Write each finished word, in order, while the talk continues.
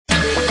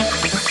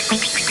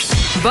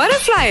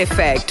Butterfly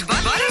Effect.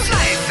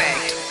 Butterfly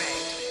Effect.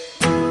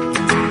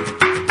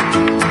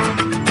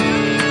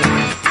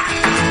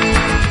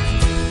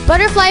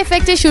 Butterfly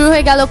এফেক্টে শুরু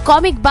হয়ে গেল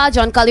কমিক বাজ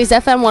অন কলিজ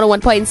এফএম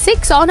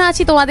 101.6 অন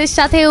আছি তোমাদের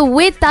সাথে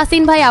উইথ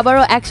তাসিন ভাই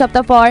আবারও এক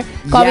সপ্তাহ পর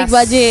কমিক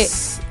বাজে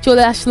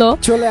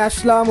চলে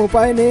আসলাম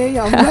উপায় নেই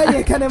আমরা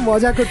এখানে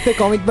মজা করতে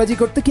কমিক বাজি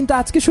করতে কিন্তু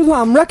আজকে শুধু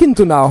আমরা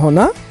কিন্তু না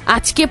না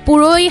আজকে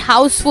পুরোই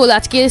হাউসফুল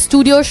আজকে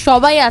স্টুডিওর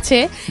সবাই আছে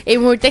এই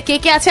মুহূর্তে কে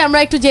কে আছে আমরা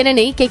একটু জেনে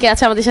নেই কে কে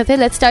আছে আমাদের সাথে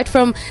let's start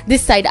from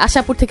this side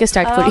Ashapur থেকে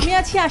স্টার্ট করি আমি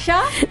আছি আশা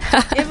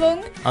এবং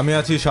আমি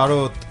আছি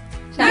শারদ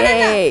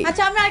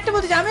আচ্ছা আমি আরেকটা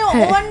বলতে চাই আমি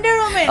ওয়ান্ডার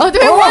ওম্যান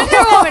তুমি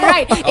ওয়ান্ডার ওম্যান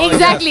রাইট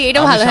এক্স্যাক্টলি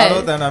এটা ভালো হয়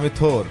শারদ আর আমি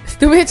থর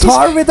তুমি আজকে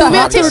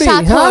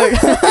সাথর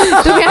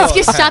তুমি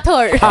আজকে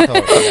সাথর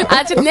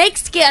আচ্ছা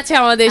নেক্সট কে আছে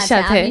আমাদের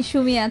সাথে আমি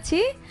সুমি আছি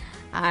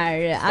আর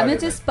আমি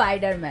হচ্ছে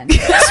স্পাইডারম্যান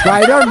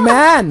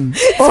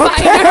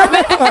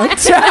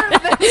আচ্ছা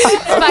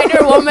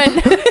স্পাইডার ওম্যান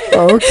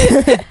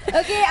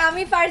ওকে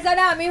আমি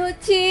ফারজানা আমি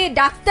হচ্ছি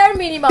ডাক্তার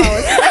মিনি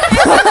মাউস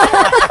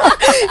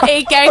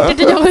এই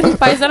ক্যারেক্টারটা যখন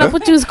ফারজানা আপু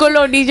চুজ করলো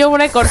নিজেও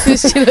মনে কনফিউজ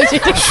ছিল যে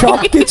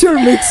সবকিছুর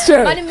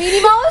মিক্সচার মানে মিনি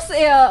মাউস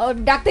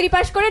ডাক্তারি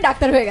পাস করে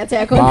ডাক্তার হয়ে গেছে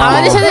এখন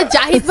আমাদের সাথে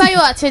জাহিদ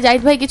ভাইও আছে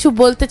জাহিদ ভাই কিছু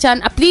বলতে চান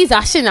প্লিজ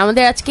আসেন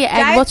আমাদের আজকে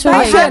এক বছর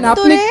আসেন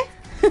আপনি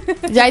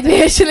জাহিদ ভাই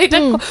আসলে এটা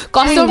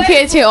কসম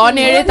খেয়েছে অন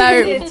এয়ারে তার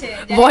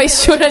ভয়েস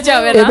শোনা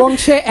যাবে না এবং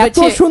সে এত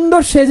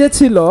সুন্দর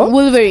সেজেছিল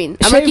উলভারিন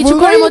আমরা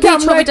কিছুক্ষণের মধ্যে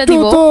ছবিটা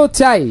দিব তো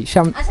চাই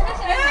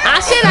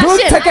আসেন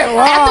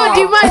এত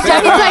ডিমান্ড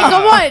জাহিদ ভাই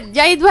কাম অন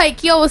জাহিদ ভাই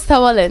কি অবস্থা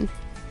বলেন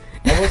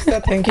অবস্থা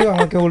থ্যাংক ইউ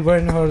আমাকে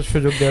উলভারিন হওয়ার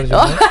সুযোগ দেওয়ার জন্য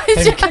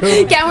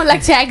কেমন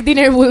লাগছে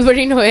একদিনের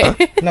উলভারিন হয়ে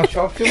না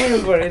সব সময়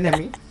উলভারিন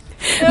আমি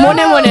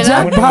মনে না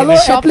ভালো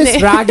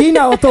অ্যাটলিস্ট রাগি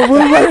না তো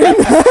Wolverine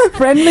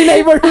friendly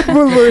neighbourhood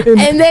Wolverine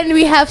and then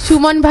we have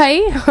Suman ভাই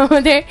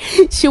আমাদের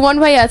সুমন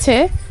ভাই আছে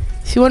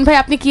সুমন ভাই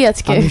আপনি কি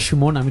আজকে আমি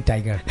সুমন আমি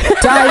টাইগার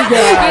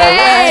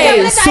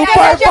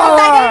সুপার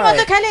পাওয়ার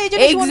মতো খেলে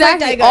এইজন্য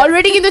এক্স্যাক্টলি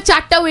অলরেডি কিন্তু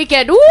 4টা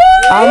উইকেট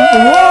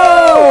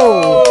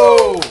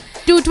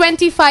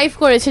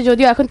 225 করেছে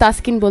যদিও এখন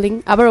তাসকিন বোলিং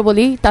আবারও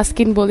বলি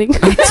তাসকিন বোলিং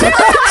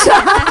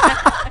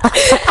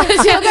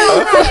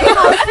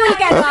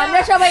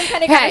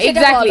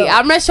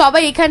আমরা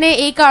সবাই এখানে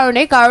এই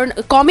কারণ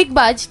কমিক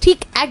বাজ ঠিক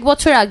এক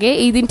বছর আগে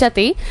এই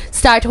দিনটাতেই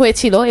স্টার্ট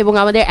হয়েছিল এবং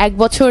আমাদের এক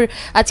বছর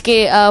আজকে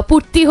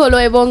পূর্তি হলো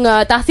এবং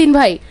তাসিন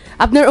ভাই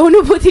আপনার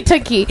অনুভূতিটা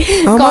কি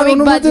আমার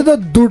অনুভূতি তো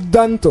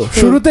দুর্দান্ত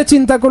শুরুতে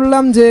চিন্তা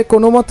করলাম যে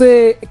কোনো মতে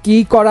কি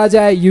করা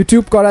যায়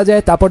ইউটিউব করা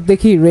যায় তারপর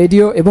দেখি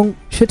রেডিও এবং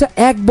সেটা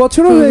এক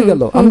বছরও হয়ে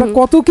গেল আমরা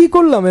কত কি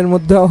করলাম এর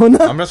মধ্যে না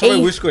আমরা সবাই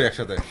উইশ করি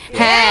একসাথে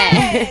হ্যাঁ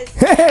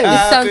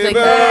happy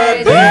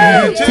birthday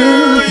to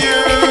you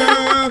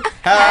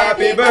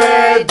happy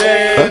birthday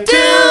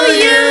to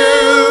you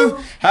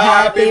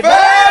happy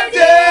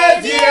birthday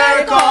dear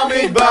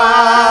comic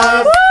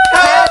বাজ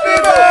happy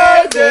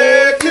birthday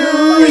to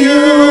you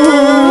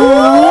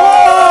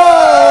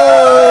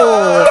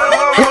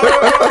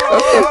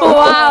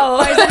wow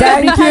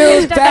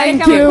thank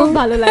you খুব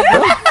ভালো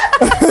লাগলো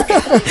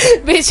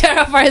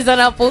বেচারা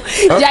ফারজানা আপু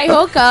যাই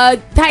হোক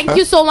thank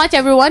you so much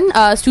everyone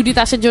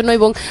স্টুডিওতে আসার জন্য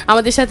এবং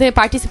আমাদের সাথে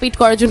পার্টিসিপেট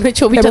করার জন্য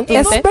ছবিটা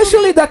তুলতে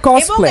স্পেশালি দ্য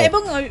কসপ্লে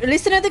এবং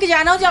লিসেনারদেরকে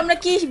জানাও যে আমরা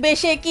কি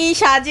বেশে কি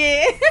সাজে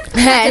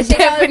হ্যাঁ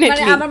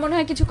ডেফিনেটলি আমার মনে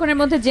হয় কিছুক্ষণের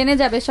মধ্যে জেনে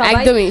যাবে সবাই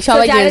একদমই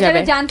সবাই জেনে যাবে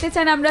জানতে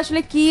চান আমরা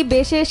আসলে কি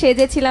বেশে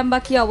সেজেছিলাম বা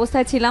কি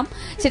অবস্থায় ছিলাম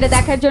সেটা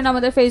দেখার জন্য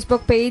আমাদের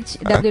ফেসবুক পেজ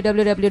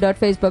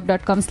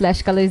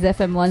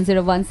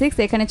www.facebook.com/colorsfm1016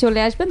 এখানে চলে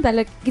আসবেন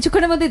তাহলে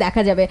কিছুক্ষণের মধ্যে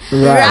দেখা যাবে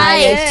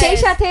সেই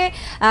সাথে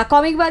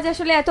কমিক বাজ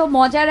আসলে এত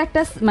মজার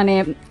একটা মানে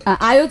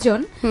আয়োজন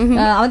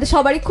আমাদের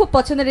সবারই খুব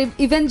পছন্দের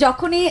ইভেন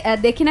যখনই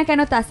দেখি না কেন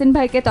তাসিন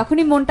ভাইকে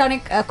তখনই মনটা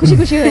অনেক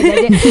খুশি হয়ে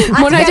যায়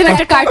মনে হয় যেন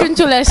একটা কার্টুন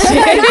চলে আসছে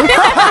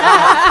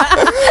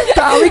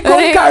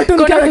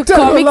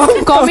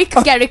কমিক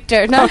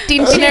ক্যারেক্টার না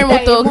টিনটিনের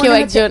মতো কেউ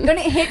একজন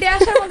মানে হেঁটে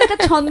আসার মধ্যে একটা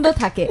ছন্দ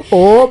থাকে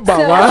ও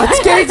বাবা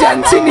আজকেই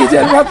জানছি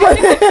নিজের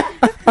ব্যাপারে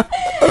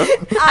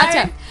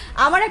আচ্ছা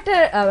আমার একটা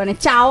মানে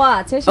চাওয়া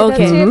আছে সেটা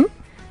হচ্ছে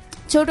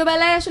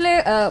ছোটবেলায় আসলে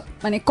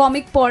মানে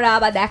কমিক পড়া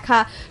বা দেখা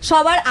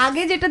সবার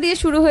আগে যেটা দিয়ে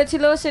শুরু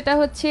হয়েছিল সেটা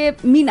হচ্ছে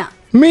মিনা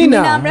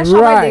আমরা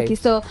সবাই দেখি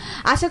তো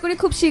আশা করি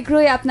খুব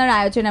শীঘ্রই আপনার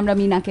আয়োজনে আমরা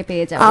মিনাকে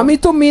পেয়ে যাব আমি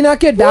তো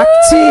মিনাকে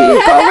ডাকছি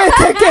কবে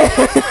থেকে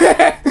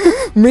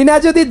মিনা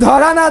যদি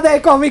ধরা না দেয়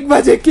কমিক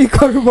বাজে কি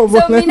করব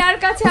বলেন মিনার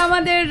কাছে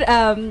আমাদের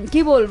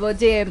কি বলবো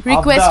যে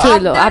রিকোয়েস্ট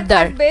হলো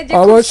আবদার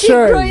অবশ্যই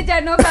শীঘ্রই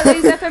যেন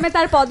কলেজ এফএম এ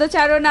তার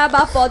পদচারণা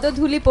বা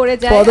পদধূলি পড়ে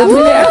যায়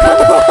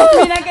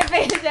মিনাকে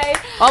পেয়ে যায়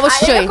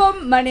অবশ্যই এরকম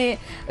মানে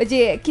যে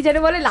কি জানো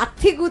বলে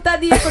লাথি গুতা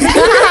দিয়ে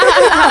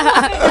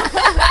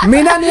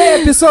মিনা নিয়ে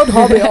এপিসোড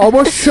হবে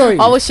অবশ্যই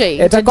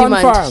এটা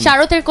কনফার্ম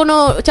শারতের কোনো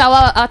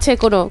চাওয়া আছে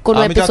কোনো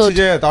আমি চাচ্ছি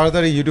যে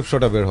তাড়াতাড়ি ইউটিউব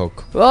শোটা বের হোক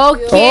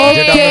ওকে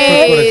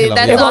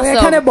এবং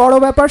এখানে বড়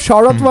ব্যাপার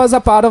শরৎ ওয়াজ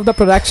আ part of the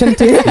production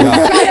team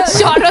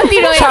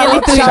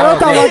শরৎ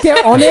আমাকে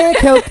অনেক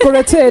হেল্প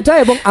করেছে এটা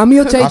এবং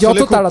আমিও চাই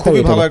যত তাড়াতাড়ি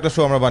খুব ভালো একটা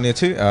শো আমরা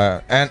বানিয়েছি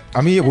এন্ড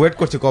আমি ওয়েট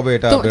করছি কবে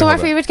এটা তোমার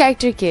ফেভারিট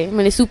ক্যারেক্টার কে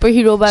মানে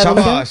সুপারহিরো বা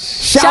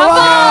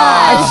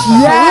শাবাশ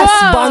Yes,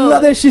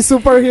 বাংলাদেশি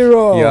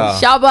সুপারহিরো।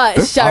 শাবাশ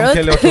শারদ।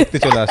 খেলেও শক্তি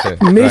চলে আসে।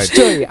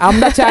 নিশ্চয়ই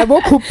আমরা চাইবো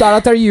খুব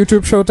তাড়াতাড়ি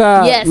ইউটিউব শোটা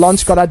Yes. লঞ্চ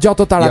করা, যত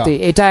তাড়াতাড়ি।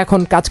 এটা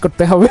এখন কাজ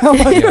করতে হবে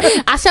আমাদের।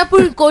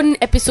 আশাপুর কোন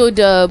এপিসোড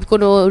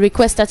কোনো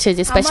রিকোয়েস্ট আছে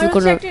যে স্পেশাল আমার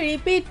কোনো? হচ্ছে একটা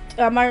রিপিট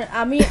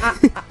আমি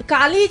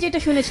কালই যেটা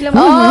শুনেছিলাম Oh,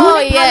 অনেক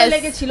ভালো yes.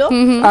 লেগেছিল।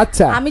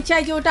 আচ্ছা, আমি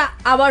চাই যে ওটা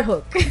আবার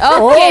হোক।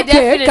 ওকে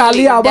ওকে,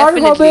 কালি আবার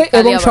হবে।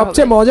 এবং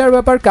সবচেয়ে মজার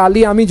ব্যাপার,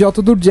 কালি আমি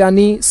যতদূর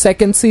জানি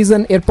সেকেন্ড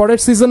সিজন, এর পরের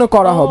সিজনও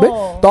করা হবে।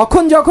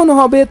 তখন যখন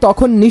হবে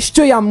তখন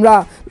নিশ্চয়ই আমরা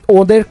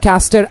ওদের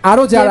ক্যাস্টের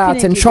আরো যারা Definitely,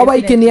 আছেন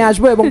সবাইকে নিয়ে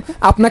আসবো, এবং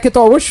আপনাকে তো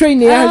অবশ্যই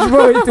নিয়ে আসবো।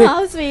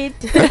 How sweet.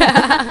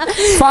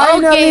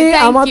 Finally Okay,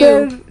 thank আমাদের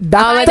you.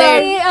 Doctor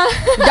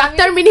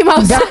doctor mini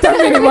mouse. Doctor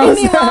mini mouse.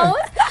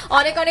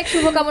 অনেক অনেক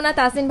শুভকামনা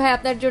তাহসিন ভাই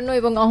আপনার জন্য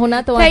এবং অহনা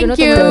তোমার Thank জন্য।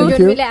 you. তোমরা Thank দুজন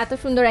you. মিলে এত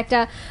সুন্দর একটা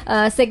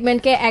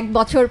সেগমেন্টকে 1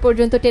 বছর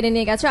পর্যন্ত টেনে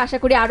নিয়ে গেছো। আশা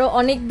করি আরো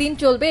অনেক দিন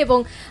চলবে এবং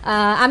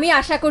আমি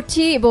আশা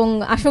করছি এবং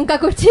আশঙ্কা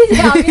করছি যে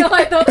আমিও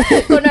হয়তো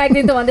কোনো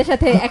একদিন তোমাদের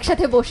সাথে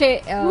একসাথে বসে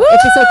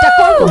এপিসোডটা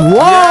করব।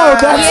 Wow,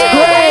 that's Yay!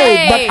 great!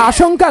 But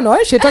আশঙ্কা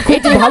নয়, সেটা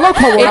খুব ভালো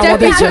খবর এটার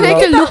আমাদের পিছনে জন্য।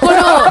 একটা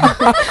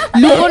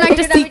লুকোনো একটা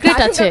এটা আমি সিক্রেট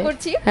আশঙ্কা আছে।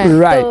 করছি।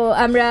 Right. তো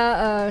আমরা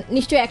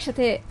নিশ্চয়ই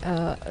একসাথে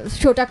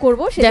শোটা করব,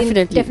 সেদিন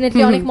Definitely.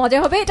 ডেফিনেটলি অনেক মজা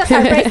হবে। এটা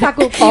সারপ্রাইজ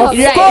থাকুক। কি Of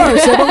হবে?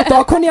 course, এবং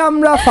তখনই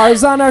আমরা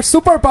ফারজানার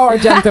সুপার পাওয়ার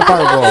জানতে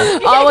পারবো।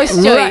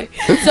 অবশ্যই।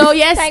 So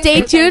yes, Thank stay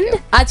you, tune.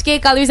 thank আজকে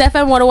কালুইজ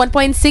এফএম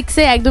 101.6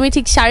 এ একদমই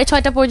ঠিক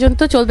 6:30 পর্যন্ত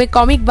চলবে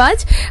কমিক বাজ।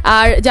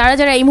 আর যারা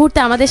যারা এই মুহূর্তে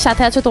আমাদের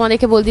সাথে আছো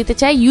তোমাদেরকে বলে দিতে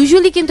চাই,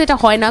 ইউজুয়ালি কিন্তু এটা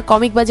হয় না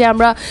কমিক বাজে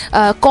আমরা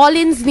কল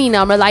ইনস নিই না,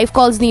 আমরা লাইভ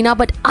কলস নিই না,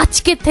 বাট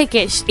আজকে থেকে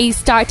এই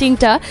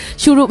স্টার্টিংটা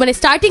শুরু, মানে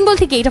স্টার্টিং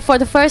বলতে কি এটা for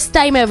the first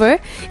time ever,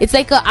 it's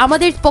like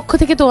আমাদের পক্ষ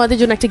থেকে তোমাদের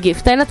জন্য একটা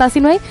গিফট, তাই না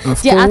তাসিন ভাই?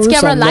 যে আজকে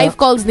আমরা লাইভ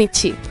কলস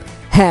নিচ্ছি।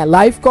 হ্যাঁ,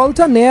 লাইভ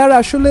কলটা নেয়ার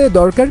আসলে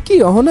দরকার কি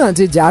অহনা,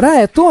 যে যারা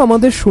এত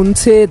আমাদের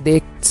শুনছে,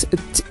 দেখছে,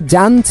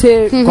 জানছে,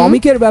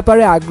 কমিকের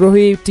ব্যাপারে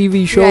আগ্রহী,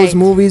 টিভি শোজ, Right.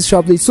 মুভিজ,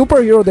 সব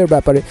সুপার হিরোদের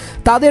ব্যাপারে,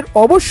 তাদের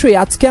অবশ্যই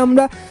আজকে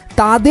আমরা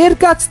তাদের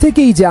কাছ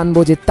থেকেই জানবো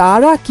যে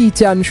তারা কি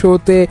চান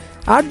শোতে।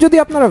 আর যদি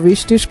আপনারা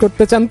উইশ টিশ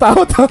করতে চান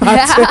তাও তো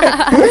আছে।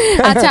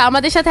 আচ্ছা,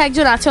 আমাদের সাথে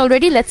একজন আছে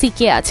অলরেডি, লেটস সি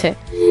কে আছে।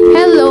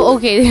 হ্যালো,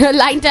 ওকে,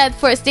 লাইনটা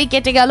ফার্স্টেই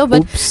কেটে গেল,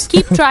 বাট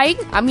কিপ ট্রাইং।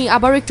 আমি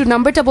আবার একটু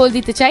নাম্বারটা বলে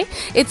দিতে চাই,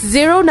 ইটস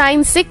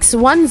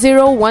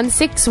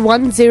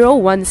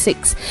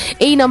 09610161016।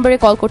 এই নম্বরে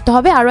কল করতে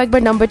হবে। আরো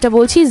একবার নাম্বারটা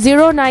বলছি,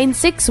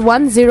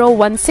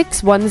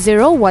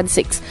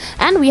 09610161016।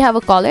 And we have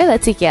a collar,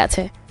 let's C K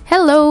আছে।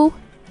 হ্যালো,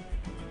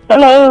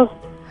 হ্যালো,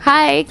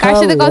 হাই, কার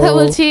সাথে কথা Hello.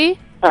 বলছি?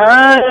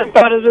 হ্যাঁ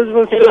পারভেজ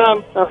বলছিলাম।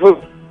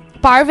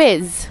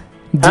 পারভেজ।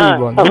 জি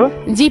বোন।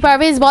 জি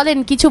পারভেজ, বলেন,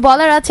 কিছু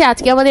বলার আছে?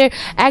 আজকে আমাদের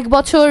 1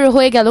 বছর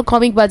হয়ে গেল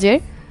কমিক বাজের।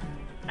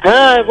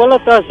 হ্যাঁ, বলা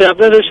তো আছে,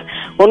 আপনাদের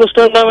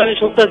অনুষ্ঠানটা মানে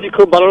শুনতেছি,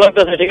 খুব ভালো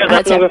লাগতেছে। ঠিক আছে,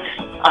 আচ্ছা। আপনার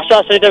আশা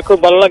আছে, এটা খুব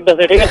ভালো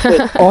লাগতেছে। ঠিক আছে,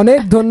 অনেক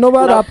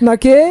ধন্যবাদ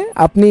আপনাকে।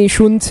 আপনি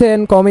শুনছেন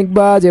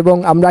কমিকবাজ, এবং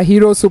আমরা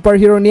হিরো সুপার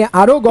হিরো নিয়ে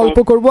আরো গল্প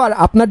করব। আর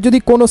আপনার যদি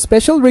কোনো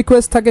স্পেশাল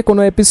রিকোয়েস্ট থাকে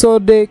কোনো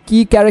এপিসোডে কি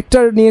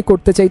ক্যারেক্টার নিয়ে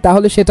করতে চাই,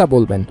 তাহলে সেটা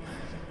বলবেন।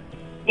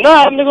 না,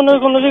 আপনি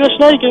কোনো জিজ্ঞেস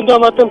নাই, কিন্তু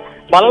আমার তো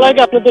ভালো লাগে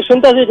আপনাদের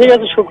শুনতেছি। ঠিক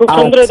আছে, খুব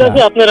সুন্দর আচ্ছা। এটা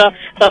আছে, আপনারা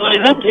তাহলে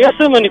যান। ঠিক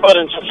আছে, মানে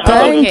করেন।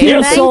 Thank you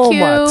so Thank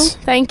you. much.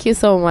 Thank you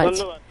so much.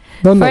 ধন্যবাদ।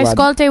 ধন্যবাদ। First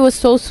callটাই was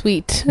so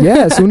sweet.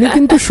 Yes, উনি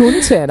কিন্তু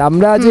শুনছেন।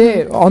 আমরা যে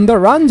অন দ্য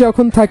রান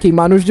যখন থাকি,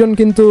 মানুষজন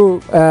কিন্তু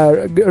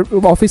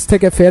অফিস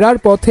থেকে ফেরার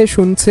পথে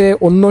শুনছে,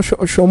 অন্য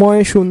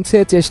সময়ে শুনছে,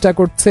 চেষ্টা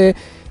করছে।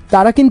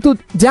 তারা কিন্তু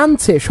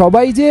জানছে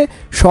সবাই যে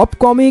সব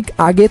কমিক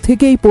আগে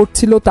থেকেই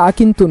পড়ছিল তা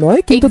কিন্তু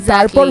নয়, কিন্তু Exactly.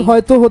 তারপর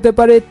হয়তো হতে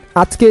পারে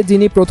আজকে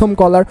যিনি প্রথম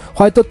কলার,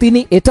 হয়তো তিনি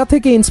এটা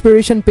থেকে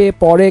ইন্সপিরেশন পেয়ে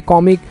পরে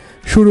কমিক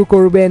শুরু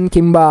করবেন,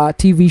 কিংবা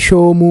টিভি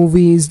শো,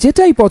 মুভিজ,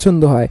 যেটাই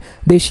পছন্দ হয়,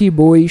 দেশি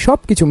বই,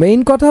 সবকিছু।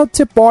 মেইন কথা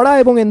হচ্ছে পড়া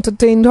এবং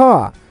এন্টারটেইনড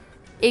হওয়া।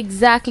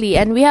 Exactly,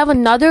 and we have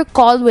another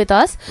call with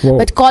us. Wow.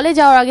 But কলে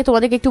যাওয়ার আগে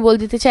তোমাদেরকে একটু বলে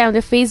দিতে চাই,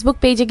 আমাদের ফেসবুক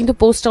পেজে কিন্তু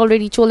পোস্ট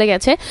অলরেডি চলে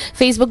গেছে,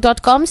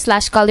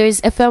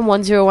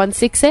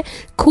 facebook.com/colorsfm1016 এ।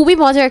 খুবই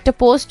মজার একটা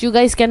post, you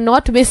guys can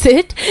not miss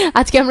it.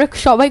 আজকে আমরা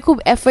সবাই খুব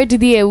এফর্ট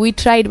দিয়ে উই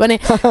ট্রাইড, মানে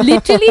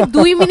লিটারালি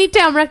 2 মিনিটে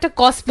আমরা একটা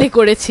কসপ্লে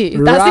করেছি।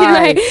 তাসির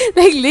ভাই,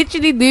 লাইক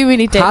লিটারালি 2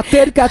 মিনিটে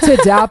হাতের কাছে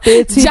যা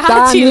পেয়েছি যা তা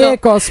ছিল। নিয়ে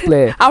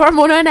কসপ্লে। আমার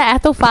মনে হয় না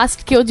এত ফাস্ট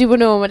কেউ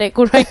জীবনেও মানে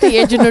কোনো একটা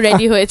এর জন্য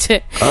রেডি হয়েছে।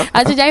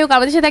 আচ্ছা, যাই হোক,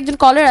 আমাদের সাথে একজন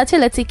কলার আছে,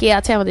 লেটস সি কে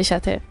আছে আমাদের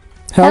সাথে।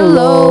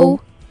 হ্যালো,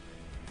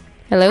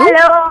 হ্যালো,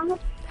 হ্যালো,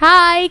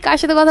 হাই, কার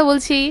সাথে কথা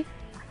বলছি?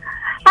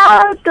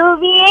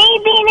 তুমি এই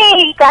দিনে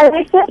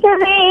কালের সাথে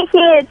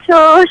এসেছো,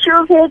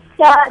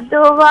 শুভেচ্ছা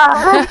তোমার।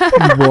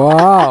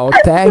 Wow,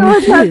 thank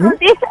you.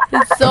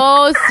 So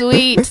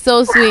sweet, so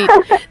sweet.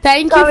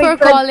 Thank you for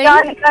calling.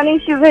 অনেক অনেক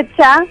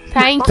শুভেচ্ছা।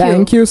 Thank you.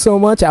 Thank you so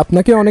much.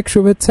 আপনাকে অনেক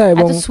শুভেচ্ছা,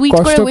 এবং এত sweet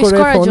করে কষ্ট wish করে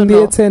করার ফোন জন্য।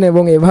 দিয়েছেন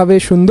এবং এভাবে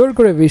সুন্দর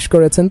করে উইশ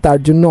করেছেন, তার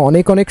জন্য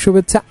অনেক অনেক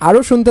শুভেচ্ছা। আরো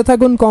শুনতে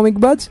থাকুন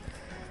কমিকবাজ।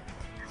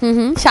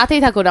 হুম,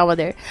 সাথেই থাকুন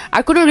আমাদের।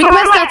 আর কোনো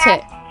রিকোয়েস্ট আছে?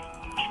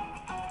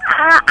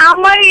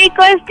 আমার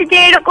রিকোয়েস্ট যে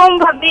এরকম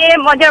ভাবে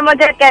মজার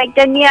মজার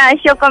ক্যারেক্টার নিয়ে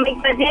আসো কমিক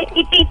বাজে,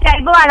 এটাই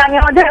চাইবো। আর আমি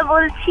অধরা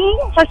বলছি,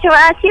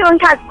 সবসময় আছি এবং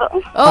থাকবো।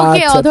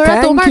 ওকে আচ্ছা, অধরা,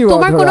 thank তোমার you,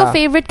 তোমার কোনো অধরা।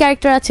 ফেভারিট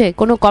ক্যারেক্টার আছে,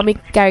 কোনো কমিক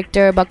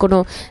ক্যারেক্টার বা কোনো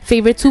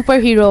ফেভারিট সুপার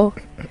হিরো?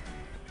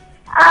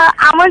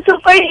 আমার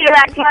সুপার হিরো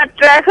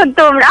একমাত্র এখন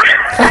তোমরা।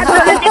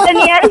 তোমরা যেটা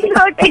নিয়ে আসো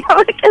ওটাই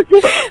আমার কাছে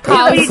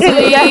How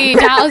sweet,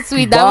 how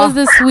sweet. That was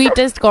the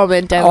sweetest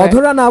comment ever.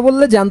 অধরা না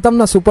বললে জানতাম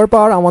না সুপার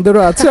পাওয়ার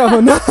আমাদেরও আছে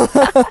এখন।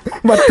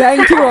 বাট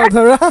থ্যাংক ইউ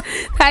অধরা।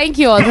 Thank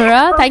you,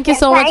 Adhara. Thank you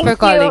so much Thank for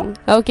you. calling.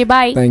 Okay,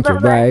 bye. Thank you,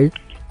 by.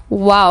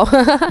 Wow,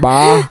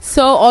 বাহ।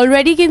 সো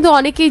অলরেডি কিন্তু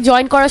অনেকেই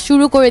জয়েন করা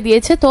শুরু করে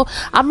দিয়েছে। তো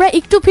আমরা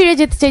একটু ফিরে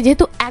যেতে চাই,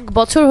 যেহেতু 1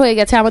 বছর হয়ে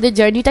গেছে আমাদের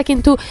জার্নিটা,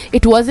 কিন্তু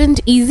ইট wasn't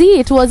easy,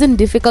 it wasn't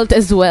difficult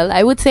as well.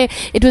 I would say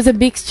it was a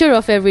mixture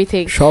of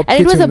everything and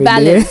it was a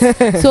balance.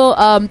 So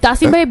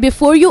Tasin ভাই,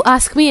 before you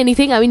ask me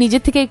anything, আমি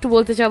নিজের থেকে একটু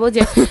বলতে চাবো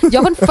যে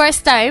যখন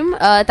ফার্স্ট টাইম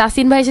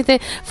তাসিন ভাইয়ের সাথে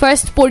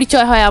ফার্স্ট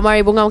পরিচয় হয় আমার,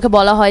 এবং আমাকে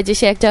বলা হয় যে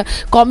সে একটা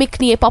কমিক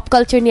নিয়ে, পপ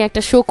কালচার নিয়ে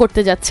একটা শো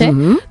করতে যাচ্ছে,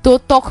 তো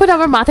তখন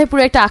আমার মাথায়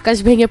পুরো একটা আকাশ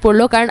ভেঙে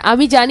পড়লো। কারণ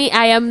আমি জানি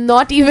I am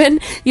not even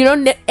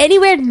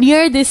anywhere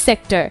near this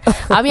sector.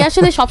 আমি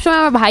আসলে সবসময়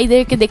আমার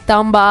ভাইদেরকে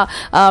দেখতাম, বা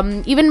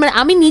ইভেন মানে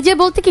আমি নিজে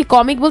বলতে কি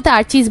কমিক বলতে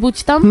আর্চিজ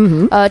বুঝতাম,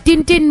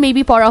 টিনটিন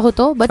মেবি পড়া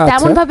হতো, বাট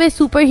তেমন ভাবে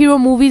সুপার হিরো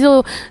মুভিজও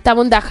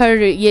তেমন দেখার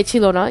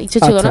ছিল না, ইচ্ছে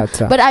ছিল না।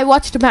 But I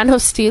watched man of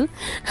steel.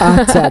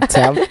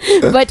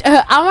 But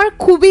আমার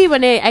খুবই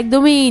মানে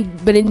একদমই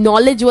মানে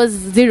knowledge was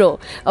zero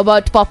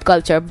about pop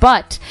culture.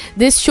 But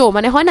this show,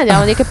 মানে হয় না যে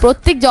আমাদেরকে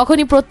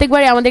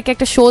প্রত্যেকবারে আমাদেরকে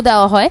একটা শো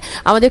দেওয়া হয়,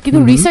 আমাদের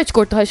কিন্তু রিসার্চ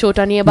করতে হয়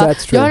শোটা নিয়ে, বা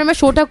যখন আমরা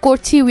শোটা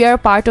করছি we are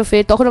part of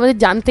it, তখন আমাদের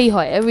জানতেই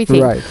হয়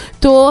এভরিথিং।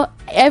 তো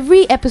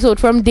every episode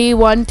from day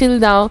 1 till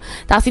now,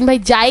 Tasin ভাই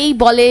যাই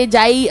বলে,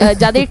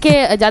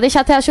 যাদের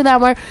সাথে আসলে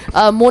আমার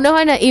মনে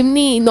হয় না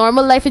এমনি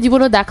নর্মাল লাইফে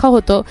জীবনে দেখা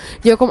হতো,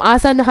 যেরকম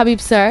Ahsan Habib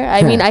sir,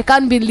 I mean I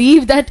can't believe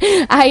that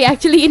I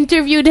actually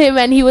interviewed him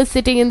and he was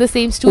sitting in the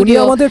same studio. উনি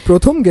আমাদের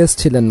প্রথম গেস্ট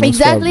ছিলেন।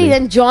 Exactly,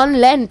 and John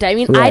Lent, I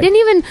mean I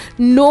didn't even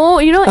know,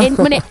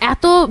 মানে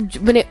এত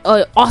মানে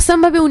অসাম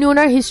ভাবে উনি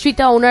ওনার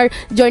হিস্ট্রিটা, ওনার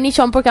journey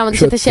সম্পর্কে আমাদের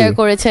সাথে শেয়ার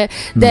করেছে।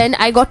 Then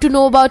I got to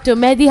know about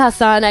Mehdi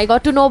Hassan, I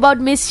got to know about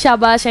Miss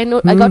Shabash,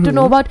 I got to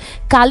know about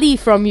Kali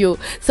from you.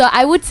 So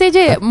I would say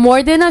যে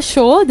more than a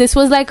show, this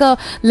was like a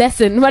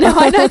lesson. মানে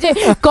হয় না যে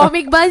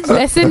Comicbaj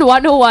lesson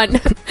 101,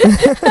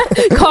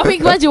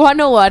 Comicbaj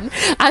 101,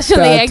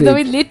 আসলে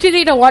একদমই literally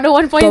এটা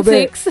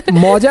 101.6।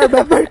 মজার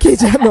ব্যাপার কি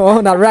জানো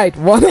না, রাইট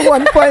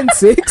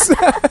 101.6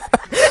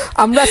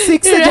 আমরা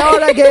 6 এ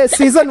যাওয়ার আগে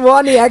সিজন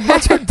 1 এ 1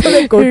 বছর ধরে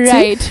করছি।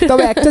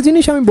 তবে একটা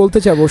জিনিস আমি বলতে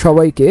চাবো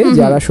সবাইকে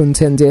যারা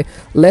শুনছেন, যে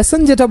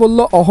লেসন যেটা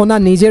বললো অহনা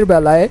নিজের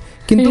বেলায়,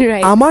 কিন্তু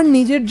আমার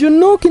নিজের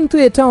জন্য কিন্তু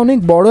এটা অনেক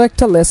বড়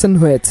একটা লেসন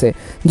হয়েছে।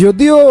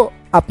 যদিও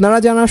আপনারা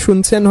যারা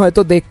শুনছেন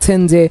হয়তো দেখছেন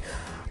যে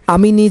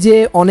আমি নিজে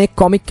অনেক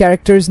কমিক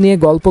ক্যারেক্টার্স নিয়ে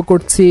গল্প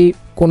করছি,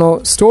 কোনো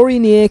স্টোরি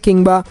নিয়ে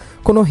কিংবা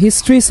কোনো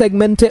হিস্ট্রি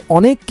সেগমেন্টে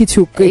অনেক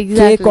কিছু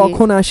কে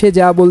কখন আসে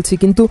যা বলছি,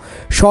 কিন্তু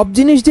সব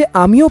জিনিস যে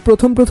আমিও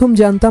প্রথম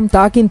জানতাম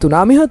তা কিন্তু না।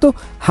 আমি হয়তো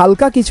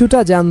হালকা কিছুটা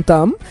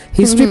জানতাম,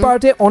 হিস্ট্রি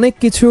পার্টে অনেক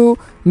কিছু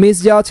মিস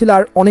যাওয়া ছিল,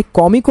 আর অনেক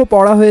কমিকও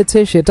পড়া হয়েছে,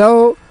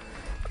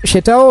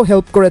 সেটাও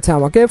হেল্প করেছে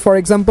আমাকে। ফর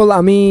এক্সাম্পল,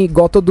 আমি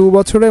গত 2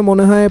 বছরে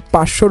মনে হয়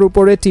 500-র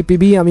উপরে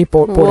টিপিবি আমি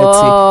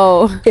পড়েছি।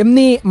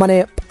 এমনি মানে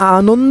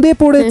আনন্দে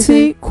পড়েছি,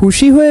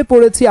 খুশি হয়ে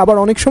পড়েছি। আবার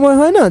অনেক সময়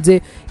হয় না যে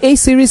এই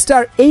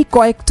সিরিজটার এই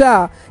কয়েকটা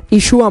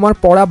ইস্যু আমার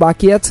পড়া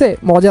বাকি আছে,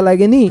 মজা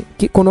লাগেনি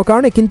কোনো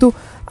কারণে, কিন্তু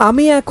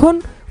আমি এখন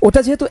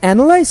ওটা যেহেতু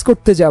অ্যানালাইজ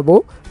করতে যাব,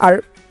 আর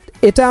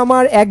এটা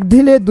আমার এক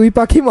ঢিলে 2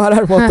 পাখি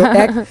মারার মতো,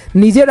 এক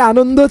নিজের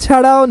আনন্দ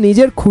ছাড়াও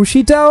নিজের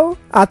খুশিটাও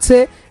আছে,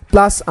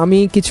 প্লাস আমি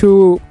কিছু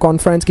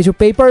কনফারেন্স, কিছু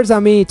পেপারস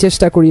আমি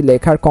চেষ্টা করি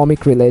লেখার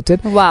কমিক রিলেটেড,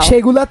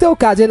 সেগুলাতেও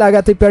কাজে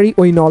লাগাতে পারি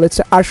ওই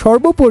নলেজটা। আর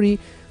সর্বোপরি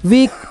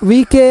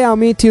উইকে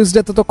আমি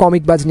টিউসডেতে তো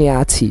কমিকবাজ নিয়ে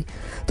আছি,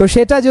 তো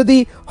সেটা যদি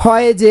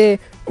হয় যে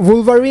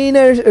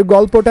উলভারিনের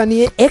গল্পটা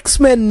নিয়ে,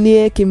 এক্সম্যান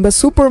নিয়ে, কিংবা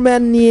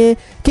সুপারম্যান নিয়ে,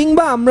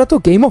 কিংবা আমরা তো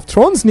গেম অফ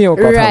থ্রোনস নিয়েও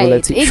কথা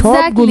বলেছি,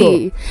 সবগুলো।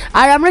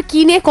 আর আমরা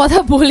কি নিয়ে কথা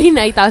বলি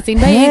নাই তাসিন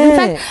ভাই?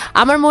 ইনফ্যাক্ট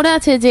আমার মনে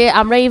আছে যে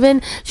আমরা ইভেন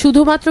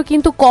শুধুমাত্র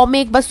কিন্তু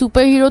কমিক বা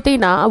সুপার হিরোতেই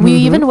না, we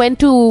even went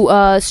to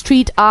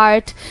street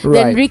art,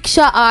 then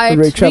rickshaw art,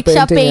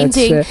 rickshaw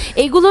painting,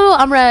 এগুলো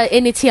আমরা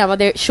এনেছি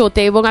আমাদের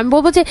শোতে। এবং আমি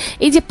বলবো যে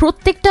এই যে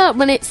প্রত্যেকটা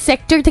মানে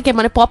সেক্টর থেকে,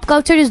 মানে pop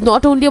culture is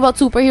not only about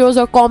super heroes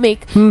or comic,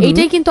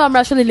 এইটাই কিন্তু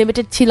আমরা আসলে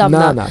লিমিটেড ছিলাম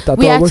না।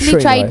 উই অ্যাকচুয়ালি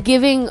ট্রাইড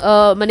গিভিং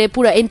মানে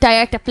পুরো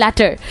এন্টায়ার একটা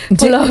প্ল্যাটার,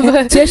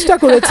 চেষ্টা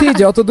করেছি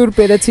যতদূর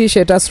পেরেছি,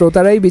 সেটা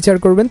শ্রোতারাই বিচার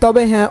করবেন।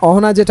 তবে হ্যাঁ,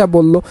 অহনা যেটা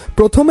বলল,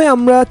 প্রথমে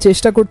আমরা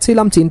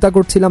চিন্তা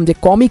করছিলাম যে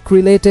কমিক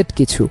রিলেটেড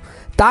কিছু,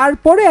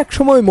 তারপরে এক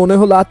সময় মনে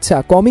হলো আচ্ছা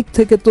কমিক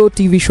থেকে তো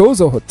টিভি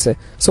শোজও হচ্ছে,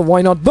 so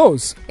why not those.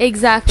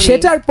 Exactly.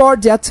 সেটার পর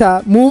যে আচ্ছা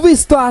মুভিজ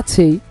তো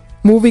আছেই,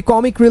 মুভি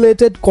কমিক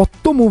রিলেটেড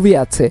কত মুভি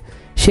আছে,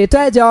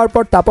 সেটায় যাওয়ার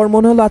পর তারপর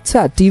মনে হলো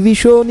আচ্ছা টিভি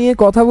শো নিয়ে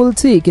কথা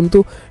বলছি, কিন্তু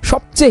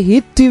সবচেয়ে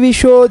হিট টিভি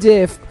শো যে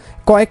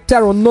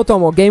কয়েকটার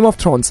অন্যতম গেম অফ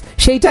থ্রোনস,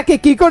 সেইটাকে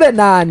কি করে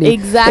না আনি।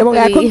 Exactly. এবং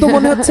এখন তো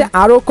মনে হচ্ছে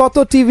আরো কত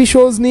টিভি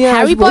শোজ নিয়ে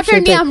হ্যারি আসবো, পটার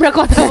নিয়ে আমরা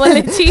কথা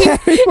বলেছি,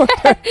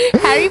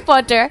 হ্যারি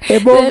পটার।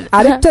 এবং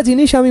আরেকটা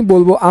জিনিস আমি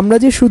বলবো, আমরা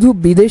যে শুধু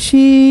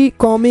বিদেশি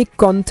কমিক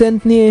কন্টেন্ট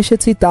নিয়ে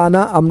এসেছি তা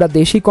না, আমরা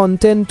দেশি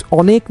কন্টেন্ট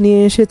অনেক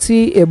নিয়ে এসেছি।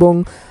 এবং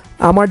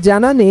আমার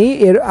জানা নেই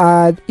এর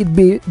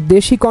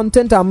দেশি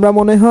কন্টেন্ট আমরা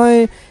মনে হয়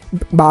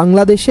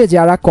বাংলাদেশে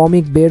যারা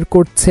কমিক বের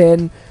করছেন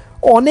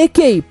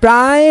অনেকেই,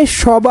 প্রায়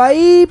সবাই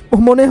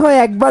মনে হয়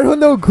একবার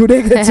হলেও ঘুরে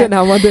গেছেন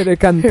আমাদের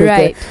এখান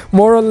থেকে।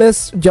 মোর অর লেস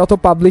যত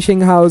পাবলিশিং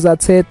হাউস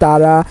আছে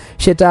তারা,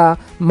 সেটা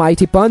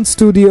মাইটি punch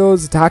studios,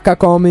 Dhaka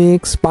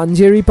comics,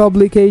 Panjeree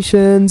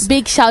publications.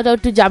 Big shout out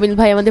to Jamil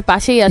ভাই, আমাদের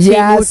পাশেই আছে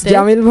এই মুহূর্তে।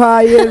 জামিল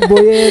ভাইয়ের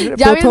বইয়ের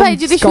জামিল ভাই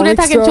যদি শুনে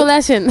থাকেন চলে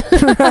আসেন,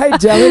 রাইট,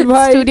 জামিল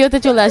ভাই স্টুডিওতে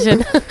চলে আসেন,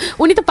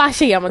 উনি তো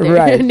পাশেই আমাদের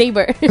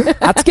নেইবার।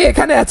 আজকে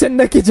এখানে আছেন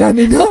নাকি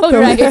জানি না,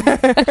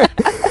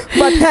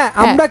 বাট হ্যাঁ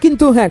আমরা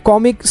কিন্তু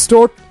কমিক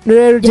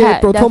স্টোরের যে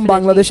প্রথম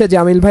বাংলাদেশে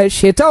জামিল ভাই,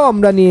 সেটাও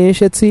আমরা নিয়ে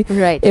এসেছি।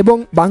 এবং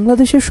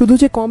বাংলাদেশের শুধু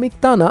যে কমিক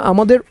তা না,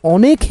 আমাদের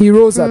অনেক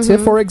হিরোজ আছে।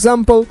 ফর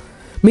এক্সাম্পল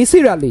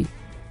মিসির আলী,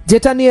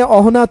 যেটা নিয়ে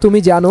অহনা তুমি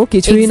জানো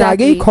কিছুদিন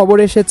আগেই খবর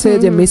এসেছে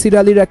যে মিসির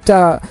আলীর একটা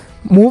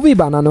মুভি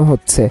বানানো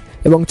হচ্ছে,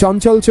 এবং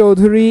চঞ্চল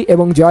চৌধুরী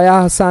এবং জয়া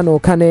হাসান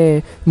ওখানে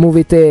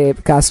মুভিতে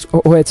কাস্ট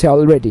হয়েছে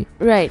অলরেডি।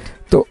 রাইট।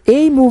 তো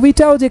এই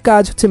মুভিটাও যে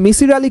কাজ হচ্ছে,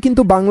 মিসির আলী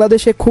কিন্তু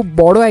বাংলাদেশে খুব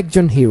বড়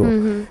একজন হিরো,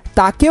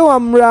 তাকেও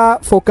আমরা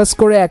ফোকাস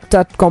করে একটা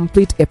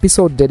কমপ্লিট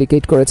এপিসোড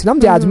ডেডিকেট করেছিলাম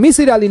যে আজ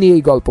মিসির আলী নিয়ে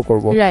এই গল্প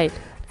করব।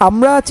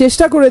 আমরা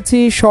চেষ্টা করেছি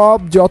সব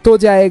যত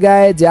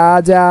জায়গায় যা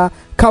যা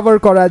কভার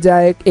করা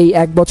যায় এই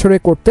এক বছরে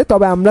করতে,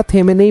 তবে আমরা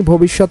থেমে নেই,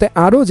 ভবিষ্যতে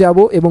আরও যাব।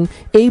 এবং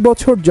এই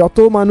বছর যত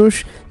মানুষ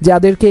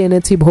যাদেরকে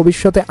এনেছি,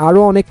 ভবিষ্যতে আরো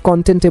অনেক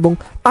কন্টেন্ট এবং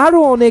আরো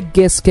অনেক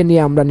গেস্টকে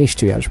নিয়ে আমরা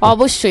নিশ্চয়ই আসবো।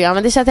 অবশ্যই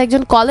আমাদের সাথে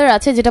একজন কলার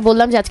আছে, যেটা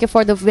বললাম যে আজকে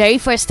for the very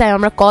first time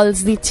আমরা কলস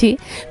দিচ্ছি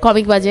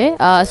কমিক বাজে।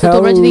 সো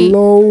তোমরা যদি,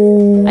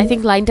 আই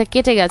থিংক লাইনটা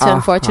কেটে গেছে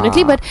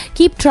আনফরচুনেটলি, বাট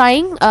কিপ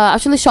ট্রাইং।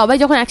 আসলে সবাই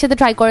যখন একসাথে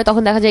ট্রাই করে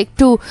তখন দেখা যায়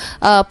একটু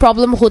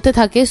প্রবলেম হতে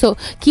থাকে, সো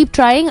কিপ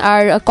ট্রাইং।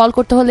 আর কল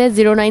করতে হলে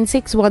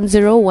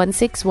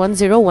 09610161016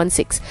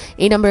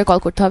 এই নম্বরে কল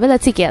করতে হবে।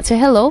 লেটস সি কে আছে।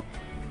 হ্যালো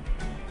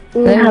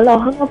হ্যালো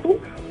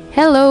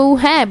হ্যালো,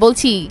 হ্যাঁ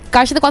বলছি,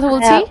 কার সাথে কথা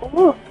বলছি?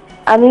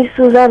 আমি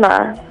Sujana.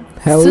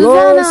 Hello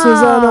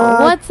Sujana,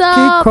 what's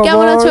up,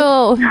 কেমন আছো?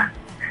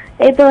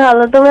 এই তো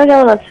ভালো, তোমরা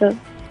কেমন আছো?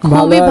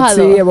 ভালো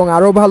আছি, এবং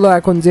আরো ভালো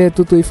এখন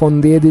যেহেতু তুই ফোন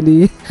দিয়ে দিলি।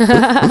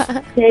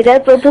 সেটা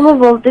প্রথমে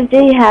বলতে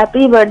চাই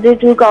হ্যাপি বার্থডে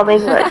টু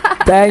কমিক বাজ।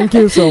 Thank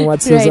you so much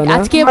Sujana.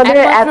 আজকে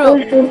এত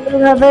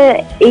সুন্দরভাবে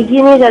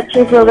এগিয়ে নিয়ে যাচ্ছে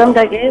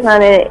প্রোগ্রামটাকে,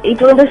 মানে এই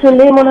প্রোগ্রামটা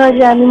শুনলেই মনে হয়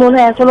যে আমি মনে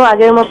হয় এখনো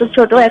আগের মতো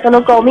ছোট, এখনো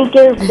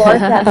কমিকের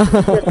বয়স।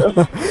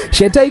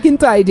 সেটাই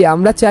কিন্তু আইডিয়া,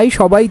 আমরা চাই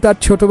সবাই তার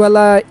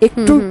ছোটবেলা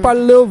একটু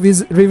পারলেও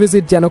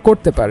রিভিজিট যেন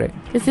করতে পারে।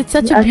 It's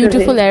such a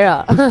beautiful era.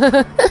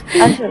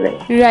 আসলে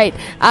রাইট।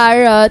 আর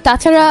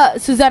তাছাড়া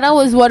Sujana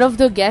was one of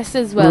the guests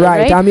as well,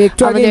 right? আমি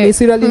একটু আগে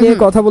মিসির আলী নিয়ে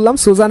কথা বললাম,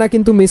 সুজানা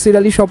কিন্তু মিসির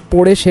আলী সব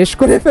পড়ে শেষ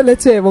করে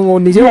ফেলেছে এবং ও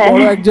নিজেও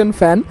বড় একজন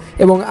ফ্যান,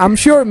 এবং I am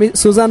sure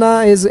Sujana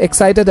is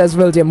excited as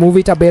well যে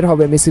মুভিটা বের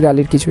হবে মিসির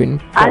আলীর কিছুদিন।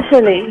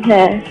 আসলে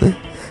হ্যাঁ।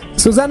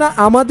 সুজানা,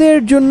 আমাদের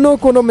জন্য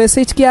কোনো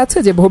মেসেজ কি আছে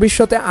যে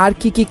ভবিষ্যতে আর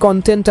কি কি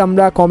কন্টেন্ট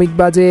আমরা কমিক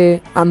বাজে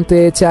আনতে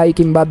চাই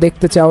কিংবা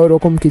দেখতে চাও,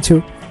 এরকম কিছু?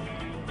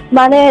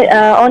 মানে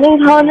অনেক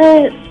ধরনের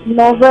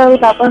নভেল,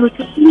 তারপর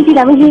হচ্ছে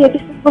আমি যে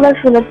এপিসোডগুলো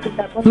শুনেছি,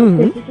 তারপর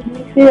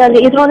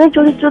এই ধরনের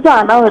চরিত্র তো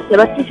আনা হচ্ছে,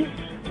 বা কিছু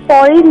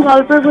ফরেন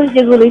গল্পের বই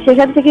যেগুলি,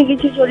 সেখান থেকে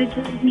কিছু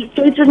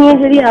চরিত্র নিয়ে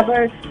যদি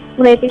আবার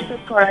কোনো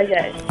এপিসোড করা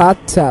যায়।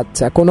 আচ্ছা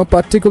আচ্ছা, কোনো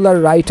পার্টিকুলার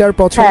রাইটার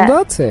পছন্দ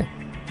আছে?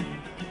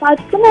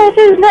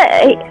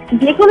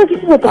 যে কোনো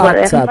কিছু হতে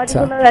পারে,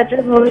 পার্টিকুলার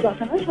রাইটার বলে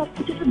কথা না,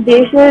 সবকিছু তো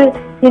দেশের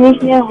জিনিস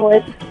নিয়ে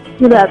হয়েছে।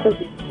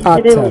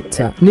 আচ্ছা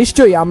আচ্ছা,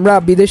 নিশ্চয়ই আমরা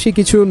বিদেশি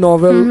কিছু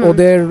নভেল,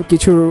 ওদের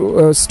কিছু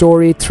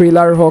স্টোরি,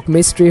 থ্রিলার হোক,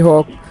 মিস্ট্রি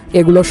হোক,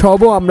 এগুলো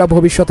সবও আমরা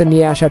ভবিষ্যতে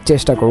নিয়ে আসার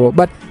চেষ্টা করব।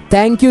 But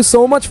thank you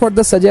so much for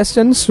the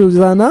suggestion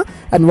Sujana,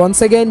 and once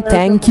again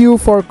thank you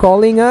for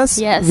calling us.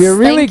 We are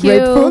really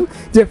grateful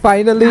যে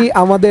ফাইনালি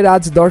আমাদের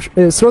আজ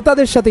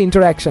শ্রোতাদের সাথে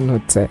ইন্টারঅ্যাকশন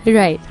হচ্ছে।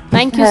 Right,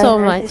 thank you so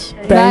much.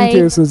 Thank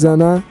you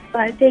Sujana,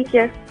 by, take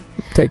care.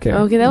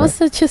 Okay,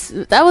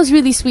 that was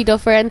really sweet of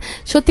her, and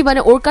সত্যি মানে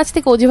ওর কাছ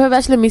থেকে ও যেভাবে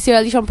আসলে মিসির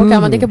আলী সম্পর্কে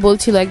আমাদেরকে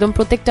বলছিল, একদম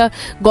প্রত্যেকটা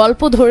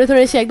গল্প ধরে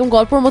ধরে সে একদম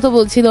গল্পের মতো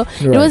বলছিল।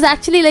 It was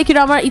actually like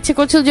আমার ইচ্ছে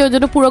করছিল যে ওর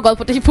জন্য পুরো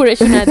গল্পটা পড়ে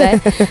শোনা দেয়।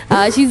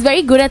 She is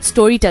very good at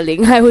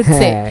storytelling, I would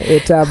say.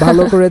 এটা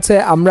ভালো করেছে।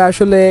 আমরা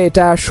আসলে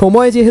এটা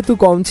সময় যেহেতু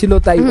কম ছিল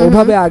তাই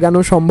ওভাবে আগানো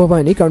সম্ভব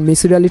হয়নি, কারণ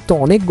মিসির আলীর তো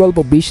অনেক গল্প,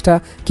 20টা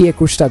কি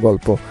 21টা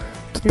গল্প,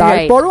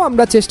 তারপরও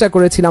আমরা চেষ্টা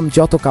করেছিলাম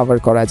যত কভার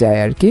করা যায়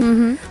আর কি।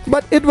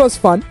 But it was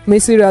fun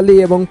Misir Ali.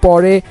 এবং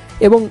পরে,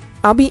 এবং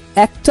আমি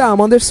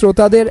আমাদের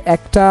শ্রোতাদের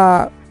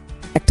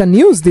একটা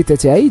নিউজ দিতে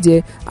চাই যে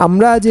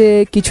আমরা যে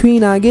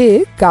কিছুদিন আগে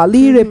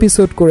কালির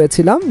এপিসোড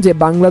করেছিলাম, যে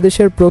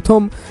বাংলাদেশের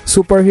প্রথম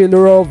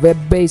সুপারহিরো ওয়েব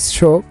বেস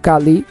শো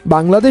কালি,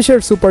 বাংলাদেশের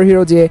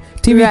সুপারহিরো যে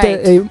টিভিতে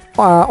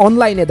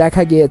অনলাইনে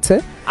দেখা গিয়েছে,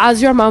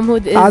 আজরা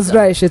মাহমুদ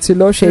আজরা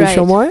এসেছিল সেই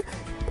সময়।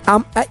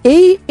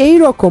 এই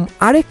রকম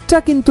আরেকটা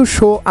কিন্তু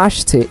শো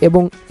আসছে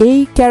এবং এই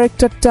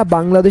ক্যারেক্টারটা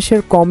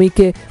বাংলাদেশের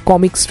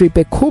কমিক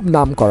স্ট্রিপে খুব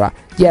নাম করা।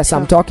 Yes, I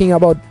am talking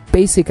about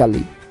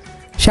basically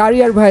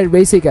Shahriar ভাইয়ের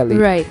বেসিক্যালি।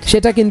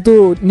 সেটা কিন্তু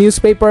নিউজ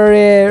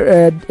পেপারে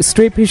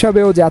স্ট্রিপ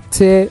হিসাবেও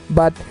যাচ্ছে,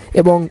 বাট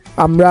এবং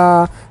আমরা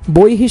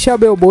বই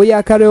হিসাবেও বই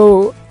আকারেও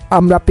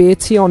আমরা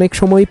পেয়েছি অনেক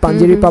সময়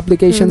পাঞ্জেরি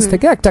পাবলিকেশনস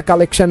থেকে একটা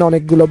কালেকশন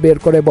অনেকগুলো বের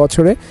করে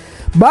বছরে।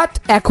 বাট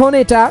এখন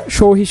এটা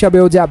শো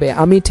হিসাবেও যাবে,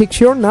 আমি ঠিক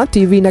শিওর না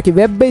টিভি নাকি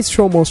web base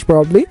show most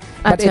probably,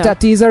 but এটা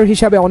টিজার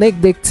হিসাবে অনেক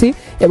দেখছি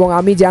এবং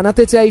আমি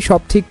জানাতে চাই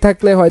সব ঠিক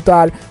থাকলে হয়তো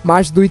আর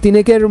মাস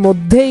 2-3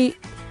 মধ্যেই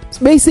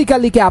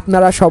বেসিক্যালি কে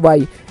আপনারা সবাই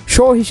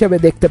শো হিসেবে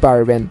দেখতে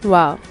পারবেন।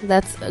 Wow,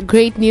 that's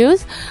great news.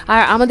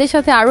 আর আমাদের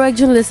সাথে আরো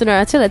একজন লিসেনার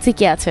আছে, লেটস সি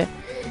কে আছে।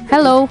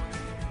 Hello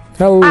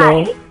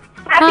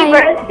happy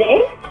birthday.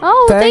 O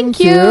thank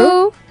you.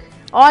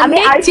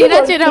 অনেক চেনা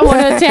চেনা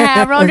মনে হচ্ছে। হ্যাঁ,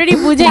 আমরা অলরেডি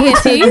বুঝে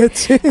গেছি।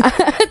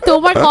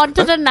 তোমার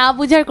কণ্ঠটা না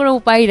বুঝার কোনো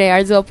উপায় নেই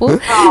আরজু আপু।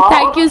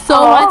 Thank you so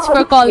much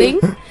for calling.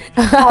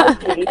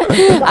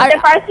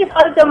 First of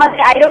all,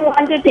 I don't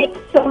want to take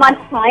so much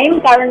time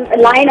কারণ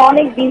লাইন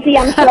অনেক বিজি,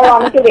 আমি সব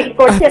আমাকে ওয়েট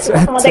করছে,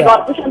 তোমাদের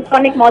গল্প শুনতে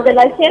অনেক মজা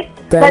লাগছে।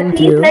 But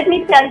please let me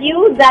tell you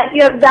that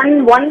you have done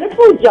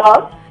wonderful job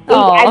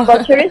এই এক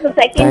বছরে। So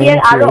second year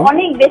আরো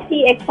অনেক বেশি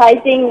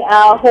এক্সাইটিং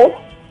হোক,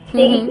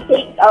 সেই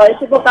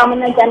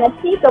শুভকামনা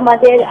জানাচ্ছি।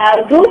 তোমাদের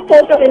group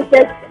photo is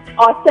just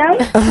awesome.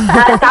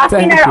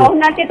 Tahseen and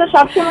Ahona ke to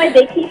sab shomoy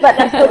dekhi, but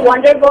after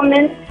Wonder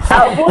Woman,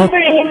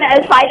 Wolverine,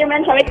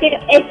 Spider-Man সবাইকে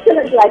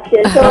excellent লাগছে।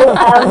 So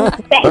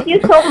thank you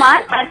so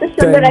much. এত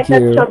সুন্দর একটা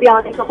ছবি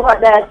অনেক উপহার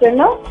দেওয়ার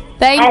জন্য।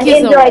 Thank and you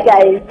enjoy, so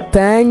guys.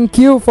 Thank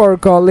you for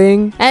calling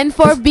and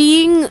for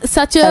being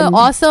such a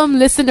awesome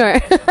listener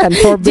and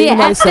for being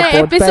my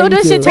support. episode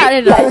সে ছাড়ে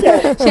না,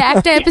 সে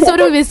একটা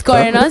এপিসোডও মিস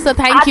করে না। So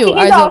thank you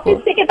আজকে অফিস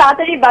থেকে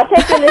তাড়াতাড়ি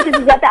বাসায় চলে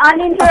এসেছি যাতে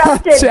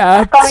uninterrupted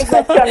কমিক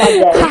শোনা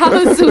যায়। How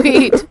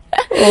sweet.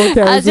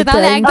 আচ্ছা,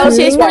 তাহলে একদম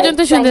শেষ পর্যন্ত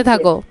শুনতে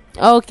থাকো।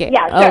 ওকে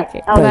ওকে,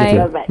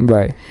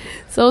 বাই।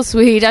 So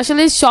sweet.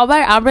 আসলে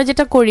সবার আমরা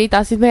যেটা করি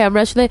তাসিন ভাই,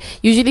 আমরা আসলে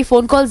ইউজুয়ালি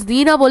ফোন কলস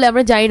দিই না বলে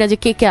আমরা জানি না যে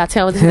কে কে আছে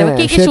আমাদের সাথে,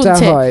 কে কে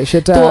শুনছে।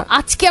 তো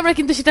আজকে আমরা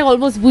কিন্তু সেটা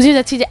অলমোস্ট বুঝে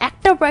যাচ্ছি যে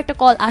একটার পর একটা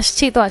কল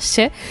আসছে তো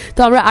আসছে। তো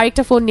আমরা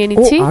আরেকটা ফোন নিয়ে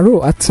নিচ্ছি। আরো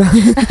আচ্ছা,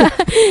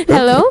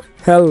 হ্যালো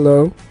হ্যালো।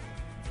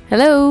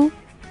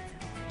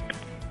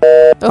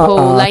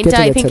 লাইনটা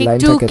আই থিংক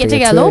একটু কেটে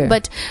গেল,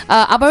 বাট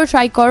আবারও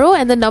ট্রাই করো।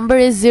 And the number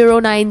is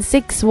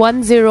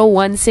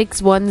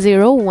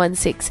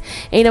 09610161016।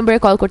 এই নম্বরে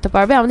কল করতে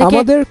পারবে।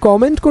 আমাদের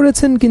কমেন্ট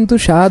করেছেন কিন্তু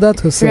শাহাদাত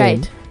হোসেন।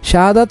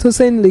 শাহাদাত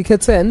হোসেন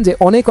লিখেছেন যে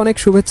অনেক অনেক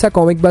শুভেচ্ছা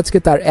কমিকবাজকে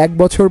তার 1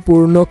 বছর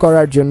পূর্ণ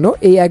করার জন্য।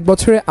 এই 1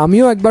 বছরে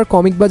আমিও একবার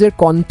কমিকবাজের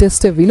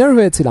কন্টেস্টে উইনার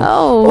হয়েছিলাম।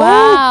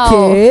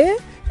 ওকে,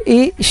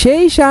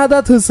 সেই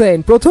শাহাদাত হোসেন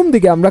প্রথম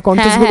দিকে আমরা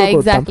কন্টেস্ট গুলো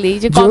করতাম,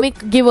 যে কমিক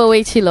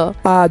গিভঅ্যাওয়ে ছিল,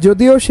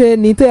 যদিও সে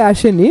নিতে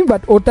আসেনি,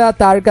 বাট ওটা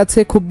তার কাছে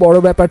খুব বড়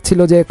ব্যাপার ছিল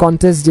যে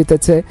কন্টেস্ট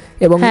জিতেছে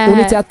এবং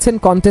উনি চাচ্ছেন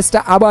কন্টেস্টটা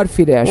আবার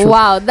ফিরে আসুক।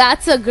 Wow,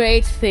 that's a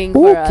great thing for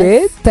us. Okay,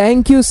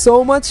 thank you so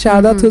much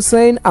Shahadat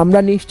Hossain. আমরা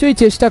নিশ্চয়ই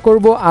চেষ্টা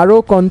করব আরো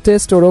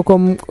কন্টেস্ট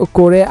ওরকম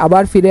করে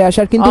আবার ফিরে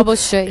আসার, কিন্তু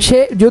অবশ্যই সে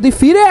যদি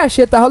ফিরে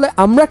আসে তাহলে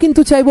আমরা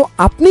কিন্তু চাইবো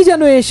আপনি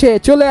যেন এসে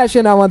চলে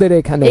আসেন আমাদের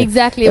এখানে।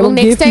 এক্স্যাক্টলি, এবং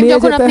নেক্সট টাইম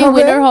যখন আপনি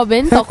উইনার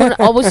হবেন তখন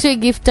অবশ্যই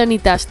গিফটটা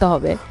নিতে আসতে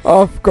হবে।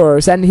 Of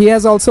course, and he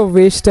has also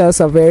wished us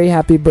a very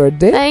happy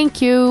birthday. Thank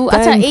you.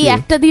 আচ্ছা, এই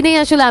একটা দিনেই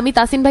আসলে আমি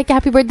তাসিন ভাইকে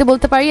হ্যাপি বার্থডে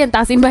বলতে পারি, এন্ড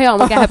তাসিন ভাই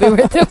আমাকে হ্যাপি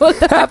বার্থডে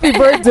বলতে পারে। Happy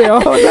birthday,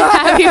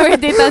 happy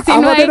birthday Tasin ভাই।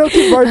 আমাদেরও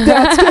কি বার্থডে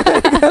আছে?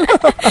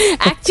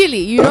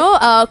 Actually you know,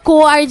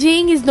 কো-আর্জিং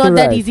is not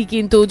that easy.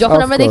 কিন্তু যখন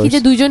আমরা দেখি যে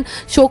দুইজন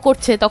শো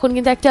করছে তখন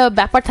কিন্তু একটা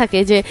ব্যাপার থাকে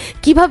যে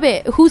কিভাবে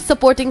হু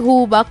সাপোর্টিং হু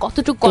বা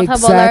কতটুকু কথা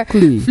বলার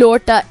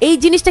ফ্লোরটা, এই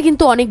জিনিসটা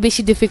কিন্তু অনেক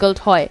বেশি ডিফিকাল্ট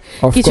হয়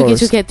কিছু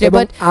কিছু ক্ষেত্রে।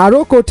 বাট আরো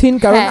কঠিন,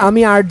 কারণ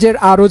আমি আর্জের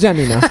আরো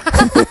জানি না।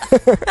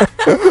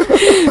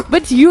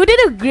 But you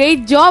did a great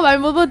job. আমি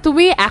বলবো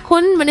তুমি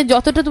এখন মানে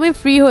যতটা তুমি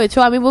ফ্রি হয়েছো,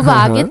 আমি বলবো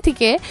আগের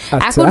থেকে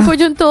এখন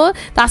পর্যন্ত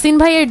তাসিন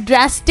ভাইয়ের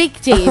ড্রাস্টিক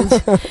চেঞ্জ।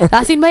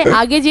 তাসিন ভাই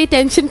আগে যে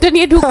টেনশনটা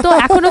নিয়ে ঢুকতো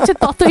এখন হচ্ছে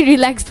ততই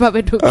রিল্যাক্সড ভাবে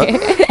ঢুকে।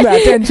 না,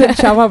 টেনশন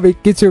স্বাভাবিক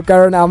কিছু,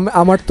 কারণ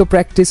আমার তো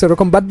প্র্যাকটিস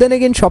ওরকম। বাট দেন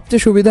এগেইন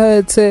সবচেয়ে সুবিধা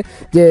হয়েছে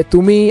যে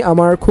তুমি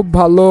আমার খুব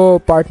ভালো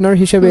পার্টনার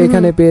হিসেবে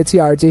এখানে পেয়েছি,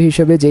 আরজে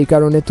হিসেবে, যেই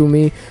কারণে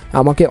তুমি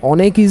আমাকে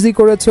অনেক ইজি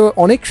করেছো।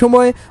 অনেক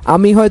সময়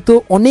আমি হয়তো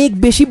অনেক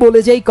বেশি বলে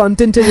যাই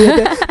কন্টেন্টের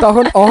ইয়েতে,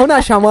 তখন অহনা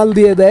সামাল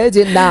দিয়ে দেয়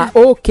যে না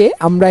ওকে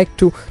আমরা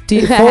একটু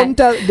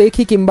ফোনটা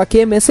দেখি কিংবা কে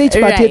মেসেজ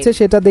পাঠিয়েছে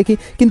সেটা দেখি,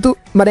 কিন্তু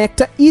মানে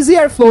একটা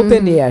ইজিয়ার ফ্লোতে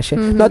নিয়ে আসে।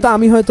 নয়তো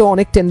আমি হয়তো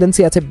অনেক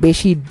টেন্ডেন্সি আছে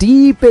বেশি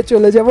ডিপে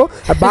চলে যাব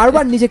আর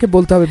বারবার নিজেকে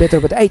বলতে হবে ভেতর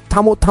ভেতর এই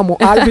থামো থামো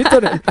আর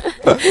ভিতরে।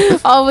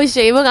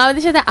 অবশ্যই। এবং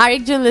আমাদের সাথে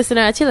আরেকজন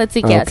লিসেনার আছে, লেটস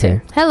সি কে আছে।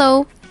 Hello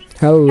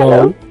hello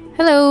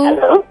hello.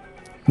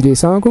 জি,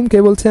 আসসালামু আলাইকুম, কে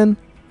বলছেন?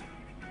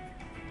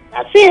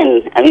 আছেন?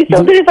 আমি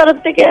চৌধুরী তরফ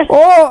থেকে।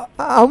 ও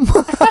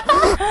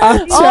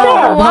আচ্ছা,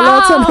 ভালো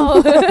আছেন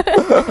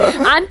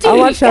আন্টি?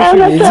 আমার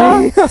শাশুড়ি। জি,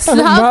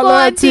 ভালো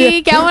আছি,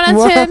 কেমন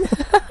আছেন?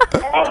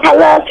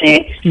 ভালো আছি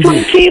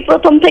শুনছি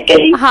প্রথম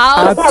থেকেই How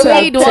আচ্ছা,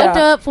 sweet,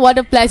 আচ্ছা। what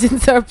a pleasant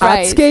surprise.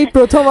 আজকেই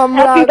প্রথম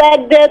আমরা happy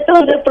birthday to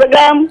the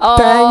programme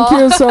thank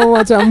you so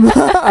much আমরা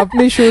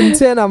আপনি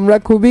শুনছেন আমরা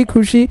খুবই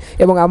খুশি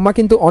এবং আম্মা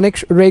কিন্তু অনেক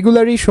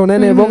রেগুলারই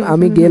শোনেন এবং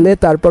আমি গেলে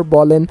তারপর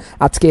বলেন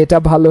আজকে এটা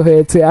ভালো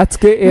হয়েছে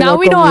আজকে Now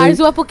we know এরকম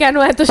আরজু আপু কেন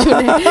এত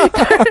শুনে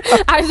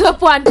আরজু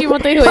আপু আন্টির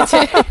মতোই হয়েছে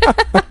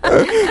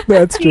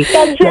দ্যাটস ট্রু ঠিক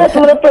আছে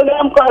পুরো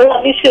প্রোগ্রাম করো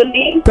আমি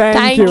শুনি থ্যাংক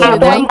Thank ইউ you. আমার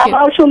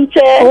মামাও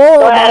শুনছে ও,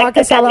 তো মামাকে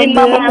একটা সালাম কাজিন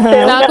মামা দিন, আছে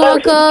হ্যাঁ। Uncle, ওনারাও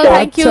uncle,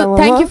 শুনছে।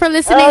 thank you for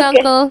listening, Okay.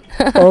 uncle.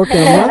 ওকে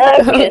মা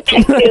Okay,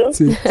 thank you.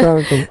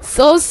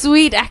 So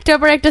sweet, একটার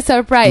পর একটা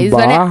সারপ্রাইজ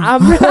মানে বাহ।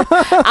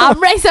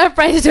 আমরাই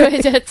সারপ্রাইজড হয়ে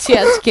যাচ্ছি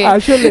আজকে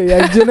আসলে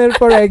একজনের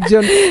পর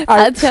একজন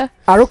আচ্ছা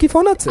আরো কি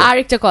ফোন আছে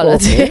আরেকটা কল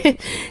আছে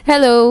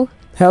হ্যালো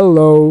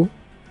হ্যালো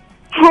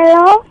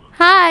হ্যালো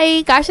হাই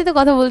কার সাথে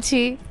কথা বলছি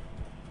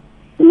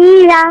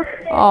নীরা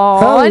ও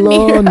হ্যালো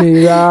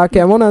নীরা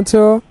কেমন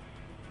আছো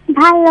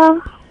ভালো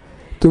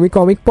তুমি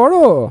কমিক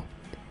পড়ো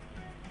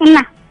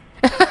না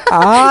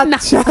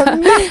আচ্ছা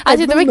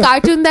আচ্ছা তুমি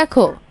কার্টুন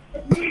দেখো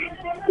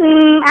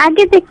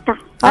আগে দেখতাম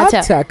আচ্ছা।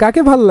 আচ্ছা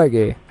কাকে ভাল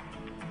লাগে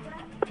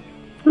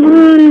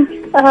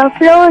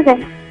ফ্রোজেন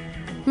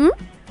হুম?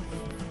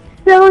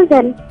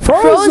 ফ্রোজেন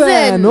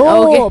ফ্রোজেন ও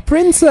Okay.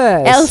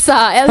 প্রিন্সেস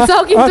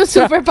এলসাও কিন্তু আচ্ছা।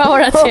 সুপার পাওয়ার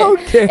আছে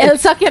Okay.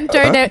 Elsa can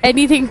turn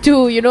anything to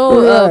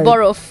Right.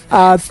 বরফ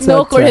আচ্ছা স্নো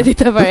করে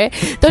দিতে পারে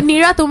তো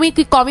নীরা তুমি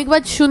কি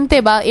কমিকবাজ শুনতে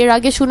বা এর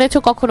আগে শুনেছো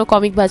কখনো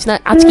কমিকবাজ না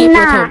আজকেই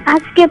না প্রথম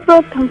আজকে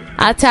প্রথম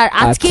আচ্ছা আর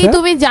আজকেই আচ্ছা।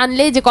 তুমি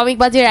জানলে যে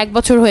কমিকবাজের 1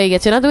 বছর হয়ে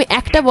গেছে না তুমি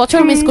একটা বছর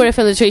মিস করে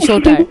ফেলেছো এই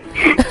শোটার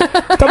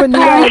তবে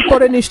নীরা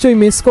এরপরে নিশ্চয়ই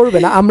মিস করবে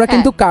না আমরা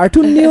কিন্তু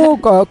কার্টুন নিয়েও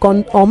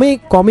অনেক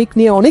কমিক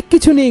নিয়ে অনেক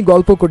কিছু নিয়ে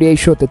গল্প করি এই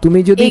শোতে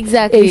তুমি যদি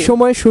Exactly. এই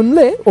সময়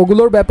শুনলে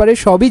ওগুলোর ব্যাপারে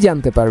সবই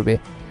জানতে পারবে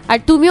আর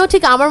তুমিও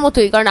ঠিক আমার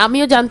মতোই কারণ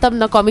আমিও জানতাম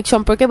না কমিক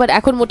সম্পর্কে বাট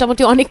এখন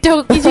মোটামুটি অনেকটা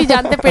কিছুই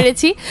জানতে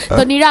পেরেছি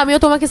তো নীরা আমিও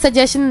তোমাকে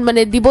সাজেশন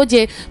মানে দিব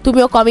যে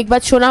তুমিও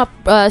কমিকবাজ শোনা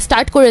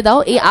স্টার্ট করে দাও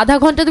এই আধা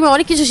ঘন্টা তুমি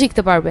অনেক কিছু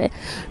শিখতে পারবে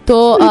তো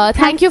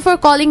thank you for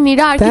calling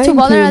Nira আর কিছু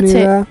বলার আছে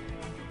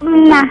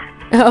না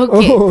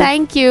okay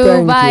thank you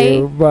bye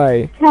bye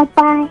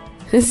bye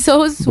so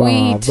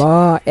sweet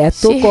বাবা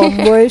এত কম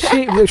বয়সী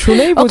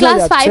শুনেই ও বোঝা ক্লাস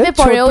যাচ্ছে 5 এ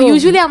পড়ে ও ছোট।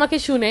 ইউজুয়ালি আমাকে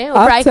শুনে ও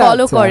প্রায় আচ্ছা,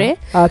 কলও আচ্ছা, করে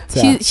আচ্ছা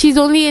she is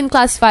only in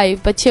class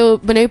 5 but সে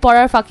মানে ওই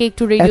পড়ার ফাঁকে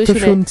একটু রেডিও এত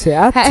শুনে শুনছে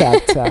আচ্ছা হ্যাঁ।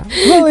 আচ্ছা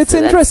well it's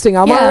interesting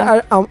আমার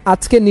yeah.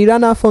 আজকে নীরা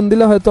না ফোন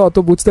দিলে হয়তো অত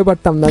বুঝতে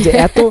পারতাম না যে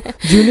এত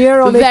জুনিয়র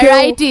অনেকে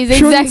ভ্যারাইটিজ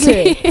শুনছে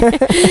এক্স্যাক্টলি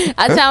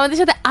আচ্ছা আমাদের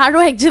সাথে আরো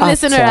একজন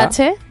লিসেনার আচ্ছা।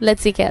 আছে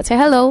লেটস সি কে আছে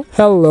hello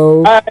hello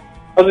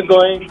How's it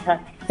going?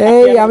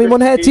 এই আমি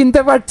মনে হয়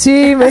চিনতে পারছি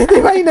মেহেদি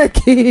ভাই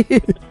নাকি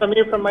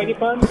Samir from Mighty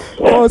Fun.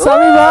 ও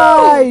সামি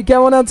ভাই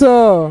কেমন আছো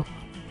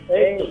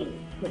Hey.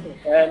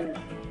 And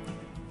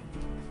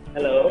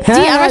hello. জি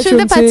হ্যাঁ আমরা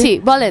শুনতে শুনছি। পাচ্ছি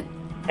বলেন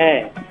Hey.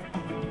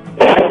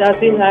 I'm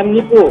Tahseen, I'm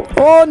Nipu.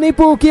 ও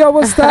নিপু কি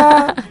অবস্থা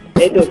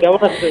এই তো কেমন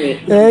আছো তুমি?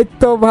 এই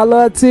তো ভালো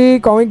আছি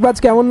কমিকবাজ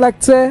কেমন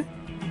লাগছে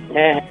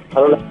হ্যাঁ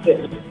ভালো লাগছে।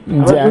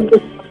 যাক।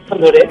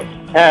 ধরে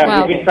হ্যাঁ Wow.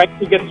 we've been trying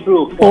to get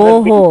through.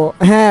 ওহো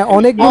হ্যাঁ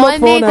অনেকগুলো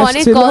ফোন অনেক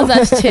অনেক আসছিল কলস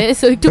আসছে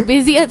সো একটু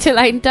বিজি আছে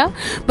লাইনটা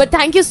but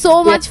thank you so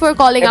much for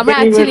calling আমরা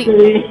actually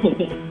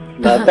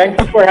Thank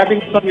you for having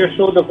us on your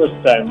show the first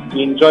time. We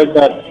enjoyed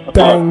that.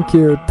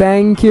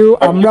 Thank you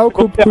আমরাও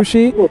খুব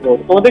খুশি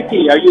তোমাদের কি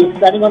are you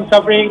planning on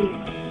covering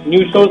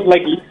new shows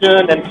like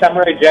Legion and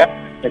Samurai Jack?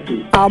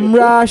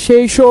 আমরা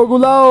সেই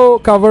শোগুলাও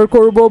cover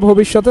করব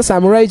ভবিষ্যতে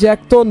স্যামুরাই জ্যাক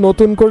তো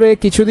নতুন করে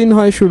কিছুদিন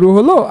হয় শুরু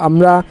হলো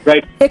আমরা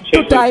Right. একটু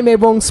টাইম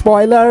এবং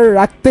স্পয়লার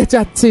রাখতে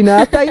চাচ্ছি না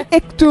তাই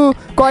একটু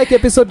কয়েক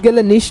এপিসোড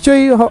গেলে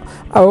নিশ্চয়ই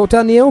ওটা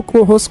নিয়েও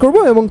হোস্ট করব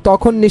এবং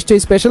তখন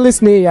নিশ্চয়ই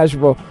স্পেশালিস্ট নিয়েই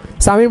আসবো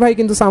সামির ভাই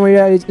কিন্তু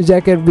সামুরাই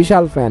জ্যাকের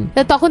বিশাল ফ্যান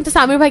তখন তো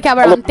সামির ভাইকে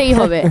আবার আনতেই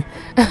হবে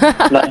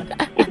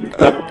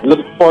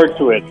Look forward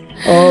to it.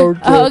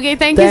 Okay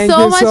thank you so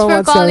much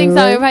for calling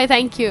Samir ভাই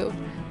thank you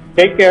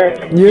Take care.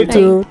 You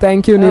too.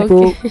 Thank you, Nipu.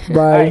 Okay.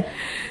 Bye.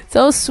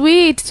 So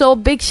sweet. So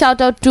big shout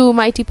out to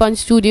Mighty Punch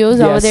Studios.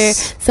 Yes. আমাদের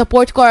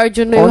support করার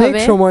জন্য অনেক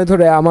এভাবে সময়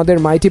ধরে আমাদের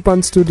মাইটি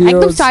punch একদম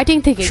স্টুডিওস স্টার্টিং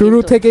থেকে শুরু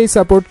থেকেই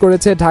সাপোর্ট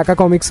করেছে ঢাকা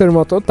কমিক্সের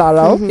মতো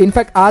তারাও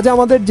ইনফ্যাক্ট আজ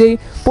আমাদের যেই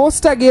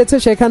পোস্টটা গিয়েছে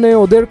সেখানে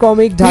ওদের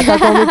কমিক ঢাকা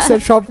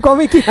কমিক্সের সব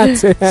কমিকই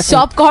আছে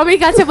সব কমিক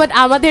আছে বাট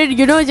আমাদের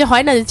ইউ নো যে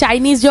হয় না যে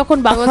চাইনিজ যখন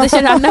বাংলাদেশে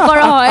রান্না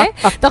করা হয়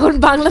তখন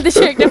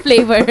বাংলাদেশের একটা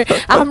ফ্লেভার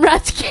আমরা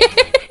আজকে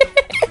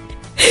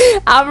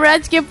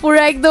পুরো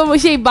একদম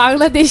সেই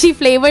বাংলাদেশি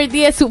ফ্লেভার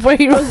দিয়ে সুপার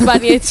হিরোজ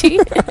বানিয়েছি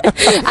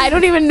আই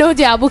ডোন্ট ইভেন নো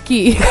যে আবু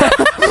কি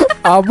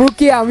আবু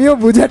কি আমিও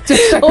বুঝার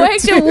চেষ্টা ও করছি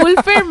একটা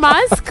উলফের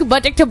মাস্ক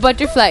বাট একটা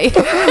বাটারফ্লাই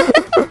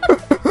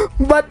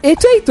বাট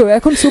এটাই তো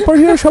এখন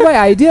সুপারহিরো সবাই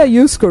আইডিয়া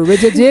ইউজ করবে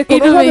যে যে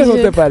কোনো ভাবে Innovation.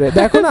 হতে পারে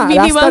দেখো না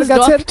Minimal রাস্তার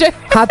কাছে doctor.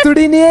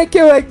 হাতুড়ি নিয়ে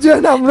কেউ একজন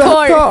আমরা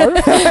থর থর।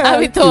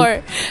 আমি থর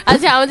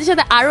আচ্ছা আমাদের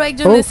সাথে আরো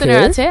একজন Okay.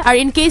 লিসেনার আছে আর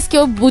ইন কেস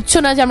কেউ বুঝছো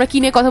না যে আমরা কি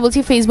নিয়ে কথা বলছি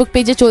ফেসবুক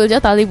পেজে চলে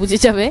যাও তাহলেই বুঝে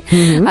যাবে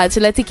আচ্ছা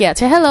লেটস কি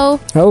আছে হ্যালো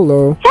হ্যালো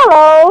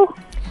হ্যালো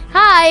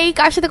হাই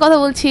কার সাথে কথা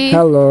বলছি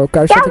হ্যালো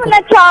কার সাথে কেমন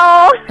আছো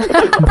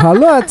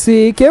ভালো আছি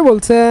কে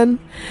বলছেন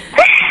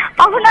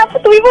অহনা আপু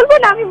তুমি বলবো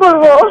না আমি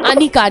বলবো?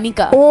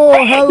 আনিকা ও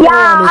হ্যালো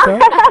আনিকা,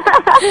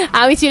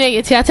 আমি চিনে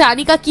গেছি। আচ্ছা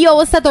আনিকা, কি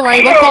অবস্থা তোমার?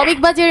 এবার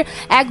কমিকবাজের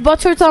 1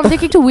 বছর, তো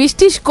আমাদেরকে একটু উইশ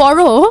টিশ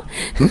করো।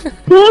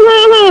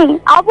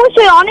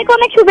 অবশ্যই, অনেক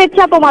অনেক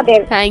শুভেচ্ছা তোমাদের।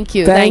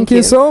 Thank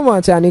you so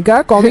much Anika.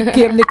 Comic কি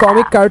এমনি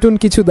কমিক কার্টুন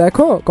কিছু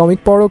দেখো? কমিক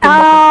পড়ো কি?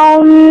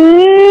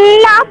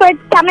 না, বাট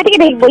সামনে থেকে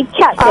দেখবো,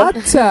 ইচ্ছা আছে।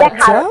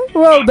 আচ্ছা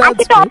ওয়েল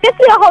দ্যাটস তো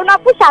অবভিয়াসলি অহনা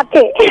আপুর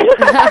সাথে।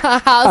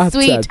 হাউ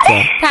সুইট,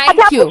 থ্যাংক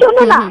আচ্ছা ইউ। আপু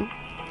শোনো না,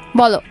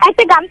 বলো।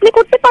 একটা গান প্লে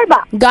করতে পারবা?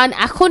 গান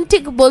এখন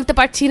ঠিক বলতে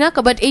পারছি না,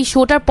 বাট এই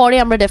শোটার পরে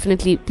আমরা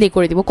ডেফিনেটলি প্লে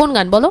করে দিব। কোন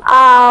গান বলো?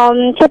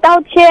 সেটা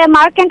হচ্ছে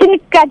mark Anthony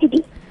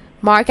tragedy.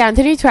 Mark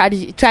Anthony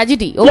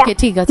tragedy, ওকে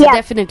ঠিক আছে,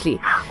 ডেফিনেটলি।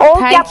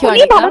 ওকে আপু,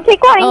 ভালো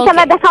থেকো,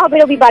 ইনশাআল্লাহ দেখা হবে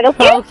রবিবার।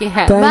 ওকে ওকে,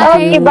 হ্যাঁ,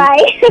 ওকে, বাই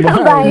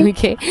বাই।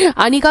 ওকে,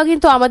 আনিকা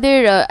কিন্তু আমাদের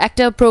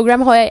একটা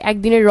প্রোগ্রাম হয়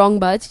একদিনের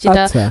রংবাজ,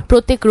 যেটা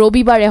প্রত্যেক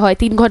রবিবারে হয়,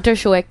 3 ঘন্টার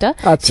শো একটা,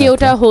 সে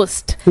ওটা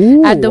host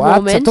at the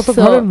moment.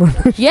 So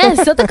yes,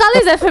 so the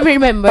colors FM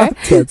remember.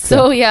 So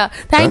yeah,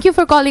 thank you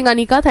for calling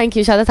Anika, thank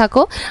you, সাথে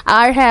থাকো।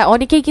 আর হ্যাঁ,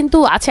 অনেকেই কিন্তু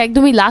আছে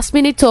একদমই লাস্ট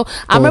মিনিট, তো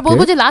আমরা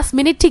বলবো যে লাস্ট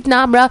মিনিট ঠিক না,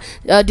 আমরা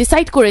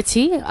ডিসাইড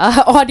করেছি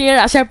অডিয়েন্স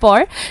আসার পর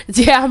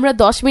যে আমরা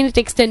 10 মিনিট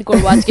এক্সটেন্ড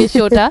করবো আজকে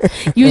শোটা।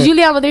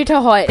 ইউজুয়ালি আমাদের এটা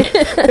হয়,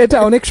 এটা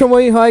অনেক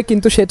সময়ই হয়,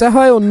 কিন্তু সেটা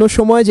হয় অন্য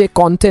সময়, যে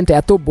কন্টেন্ট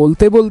এত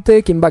বলতে বলতে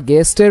কিংবা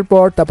গেস্টের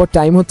পর তারপর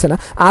টাইম হচ্ছে না।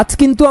 আজ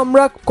কিন্তু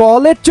আমরা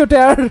কলের চোটে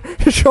আর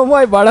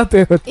সময় বাড়াতে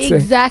হচ্ছে।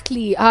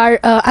 Exactly. R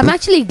I am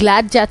actually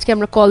glad যে আজকে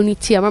আমরা কল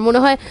নিচ্ছি। আমার মনে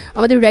হয়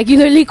আমাদের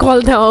রেগুলারলি কল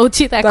নেওয়া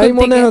উচিত এখন থেকে। তাই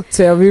মনে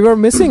হচ্ছে we were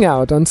missing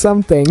out on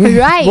something,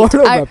 right.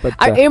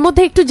 আর এর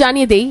মধ্যে একটু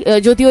জানিয়ে দেই,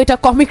 যদিও এটা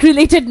কমিক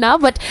রিলেটেড না,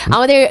 বাট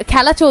আমাদের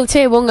খেলা চলছে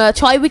এবং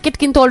 6 উইকেট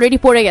কিন্তু অলরেডি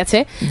পড়ে গেছে।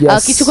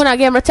 কিছুক্ষণ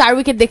আগে আমরা 4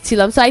 উইকেট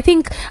দেখছিলাম। সো আই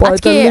থিংক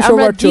আজকে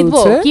আমরা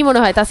জিতবো। কি মনে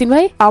হয় তাসিন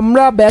ভাই?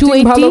 আমরা ব্যাটিং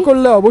ভালো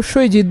করলে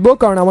অবশ্যই জিতবো,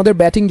 কারণ আমাদের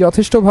ব্যাটিং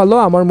যথেষ্ট ভালো।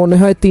 আমার মনে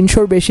হয়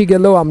 300-র বেশি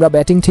গেলেও আমরা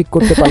ব্যাটিং ঠিক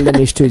করতে পারলে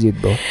নিশ্চয়ই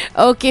জিতবো।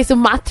 ওকে, সো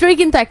মাত্রই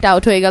কিন্তু একটা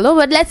আউট হয়ে গেল,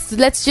 but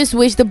let's just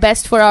wish the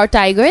best for our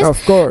Tigers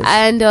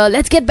and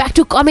let's get back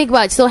to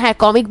কমিকবাজ। So হ্যাঁ,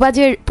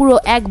 কমিকবাজের পুরো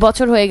 1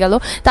 বছর হয়ে গেল।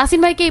 তাসিন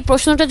ভাইকে এই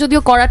প্রশ্নটা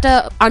যদিও করাটা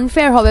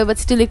আনফেয়ার হবে, বাট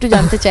স্টিল একটু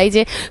জানতে চাই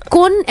যে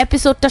কোন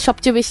এপিসোডটা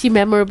সবচেয়ে বেশি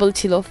মেমোরেবল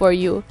ছিল ফর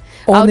ইউ?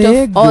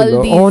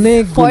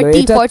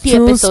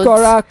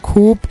 করা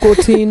খুব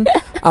কঠিন।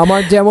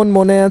 আমার যেমন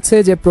মনে আছে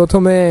যে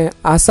প্রথমে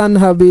আসান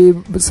হাবিব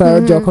স্যার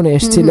যখন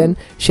এসেছিলেন,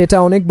 সেটা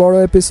অনেক বড়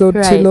এপিসোড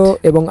ছিল,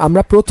 এবং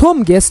আমরা প্রথম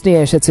গেস্ট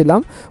নিয়ে এসেছিলাম,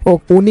 ও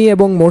উনি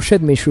এবং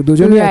মোর্শেদ মিশু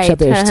দুজনই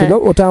একসাথে এসেছিল।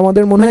 ওটা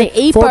আমাদের মনে হয়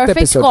এই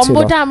পারফেক্ট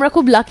কম্বোটা আমরা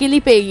খুব লাকিলি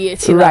পেয়ে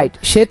গিয়েছিলাম। রাইট,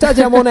 সেটা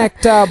যেমন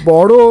একটা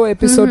বড়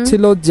এপিসোড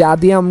ছিল, যা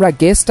দিয়ে আমরা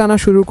গেস্ট আনা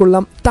শুরু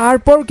করলাম।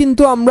 তারপর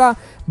কিন্তু আমরা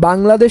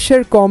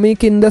বাংলাদেশের কমিক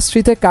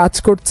ইন্ডাস্ট্রিতে কাজ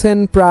করছেন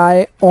প্রায়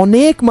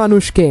অনেক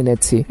মানুষকে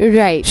এনেছি।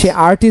 রাইট, সে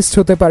আর্টিস্ট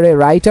হতে পারে,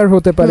 রাইটার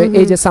হতে পারে।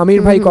 এই যে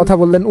সামির ভাই কথা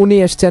বললেন, উনি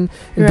এসছেন।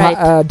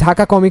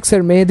 ঢাকা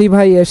কমিক্সের মেহেদি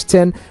ভাই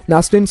এসছেন,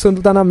 নাসরিন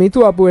সুলতানা মিতু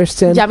আপু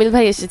এসছেন,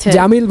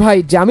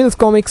 জামিল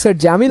কমিক্সের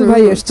জামিল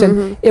ভাই এসছেন।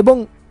 এবং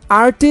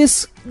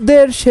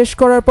আর্টিস্টদের শেষ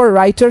করার পর,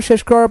 রাইটার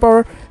শেষ করার পর,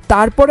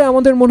 তারপরে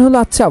আমাদের মনে হলো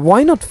আচ্ছা,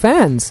 ওয়াই নট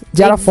ফ্যান্স,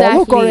 যারা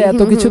ফলো করে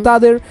এত কিছু,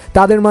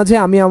 তাদের মাঝে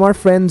আমি আমার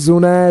ফ্রেন্ড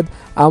জুনায়েদ,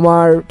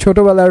 আমার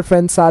ছোটবেলার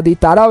ফ্রেন্ড সাদি,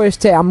 তারাও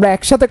এসছে। আমরা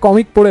একসাথে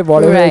কমিক পড়ে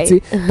বড় হয়েছি।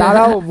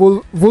 তারাও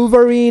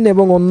ভুলভারিন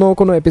এবং অন্য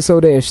কোনো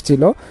এপিসোডে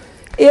এসেছিল।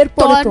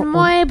 এরপরে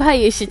তন্ময় ভাই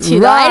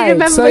এসেছিল, আই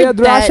রিমেম্বার সৈয়দ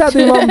রাশাদ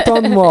ইমাম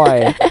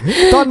তন্ময়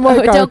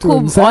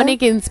কার্টুন অনেক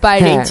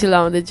ইন্সপায়ারিং ছিল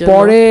আমাদের জন্য।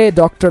 পরে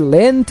ডক্টর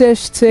লেন্থ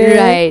এসেছে।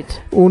 রাইট,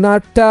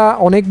 উনারটা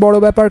অনেক বড়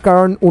ব্যাপার,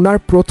 কারণ উনার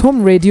প্রথম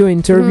রেডিও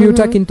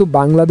ইন্টারভিউটা কিন্তু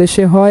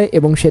বাংলাদেশে হয়,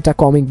 এবং সেটা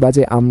কমিক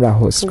বাজে আমরা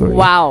হোস্ট করি।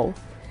 ওয়াও,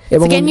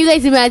 এবং ক্যান ইউ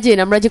গাইস ইমাজিন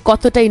আমরা যে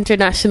কতটা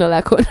ইন্টারন্যাশনাল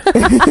এখন,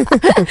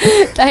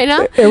 তাই না?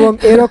 এবং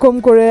এরকম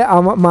করে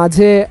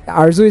মাঝে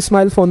আরজু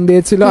ইসমাইল ফোন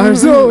দিয়েছিল,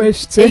 আরজু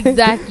এসছে,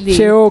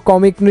 সেও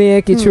কমিক নিয়ে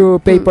কিছু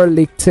পেপার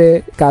লিখছে,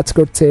 কাজ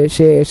করছে,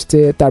 সে এসছে।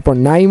 তারপর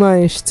নাইমা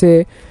এসছে,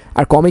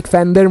 আর কমিক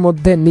ফ্যানদের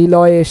মধ্যে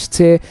নিলয়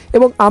এসছে।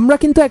 এবং আমরা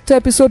কিন্তু একটা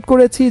এপিসোড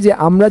করেছি যে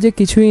আমরা যে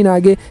কিছুদিন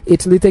আগে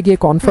ইটালিতে গিয়ে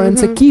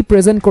কনফারেন্সে কি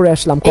প্রেজেন্ট করে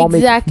আসলাম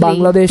কমিক,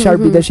 বাংলাদেশ আর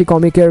বিদেশি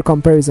কমিকের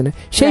কম্পারিজনে,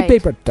 সেই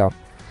পেপারটা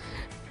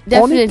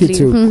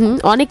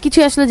অনেক কিছু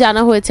আসলে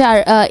জানা হয়েছে। আর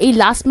এই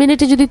লাস্ট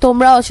মিনিটে যদি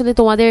তোমরা আসলে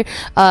তোমাদের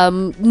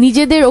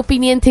নিজেদের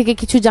ওপিনিয়ন থেকে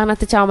কিছু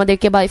জানাতে চাও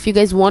আমাদেরকে, বা if you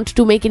guys want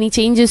to make any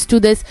changes to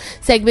this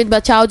segment, বা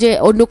চাও যে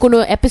অন্য কোনো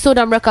এপিসোড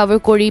আমরা কভার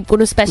করি,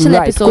 কোনো স্পেশাল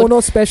এপিসোড, কোনো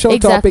special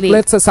topic,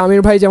 let's say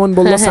Samir ভাই যেমন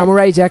বলল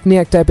সামুরাই জ্যাক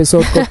নিয়ে একটা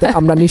এপিসোড করতে,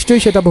 আমরা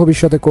নিশ্চয়ই সেটা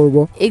ভবিষ্যতে করব।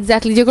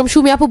 এক্স্যাক্টলি, যেরকম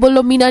সুমি আপু বলল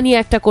মিনা নিয়ে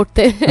একটা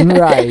করতে,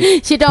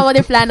 সেটা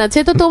আমাদের প্ল্যান আছে।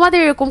 তো তোমাদের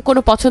এরকম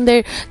কোনো পছন্দের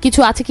কিছু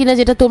আছে কিনা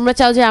যেটা তোমরা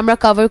চাও যে আমরা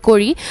কভার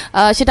করি,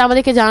 সেটা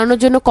আমাদেরকে জানানোর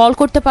জন্য কল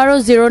করতে পারো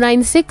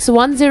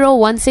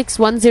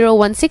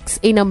 09610161016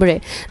 এই নম্বরে।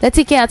 লেটস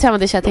সি কে আছে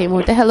আমাদের সাথে এই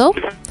মুহূর্তে। হ্যালো,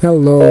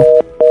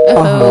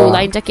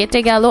 লাইনটা কেটে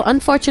গেল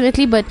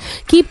আনফরচুনেটলি, বাট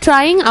কিপ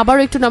ট্রাইং। আবার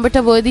একটু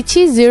নাম্বারটা বলে দিচ্ছি,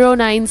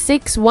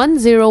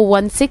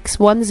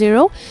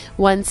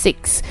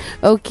 09610161016।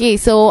 ওকে,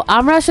 সো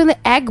আমরা আসলে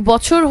 1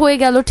 বছর হয়ে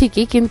গেল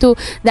ঠিকই, কিন্তু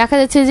দেখা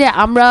যাচ্ছে যে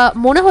আমরা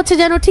মনে হচ্ছে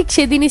যেন ঠিক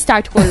সেদিনই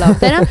স্টার্ট করলাম,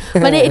 তাই না?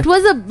 মানে ইট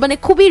ওয়াজ মানে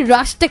খুবই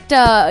রাশড একটা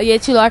ইয়ে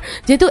ছিল, আর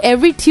যেহেতু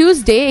এভরি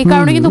টিউসডে এই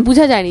কারণে কিন্তু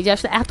বোঝা যায়নি যে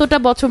আসলে এতটা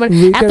বছর মানে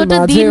এতটা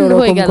দিন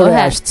হয়ে গেল।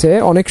 হ্যাঁ, আসছে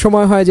অনেক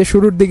সময় হয় যে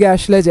শুরুর দিকে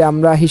আসলে যে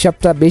আমরা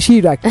হিসাবটা বেশি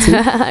রাখছি,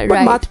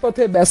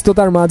 মাঝপথে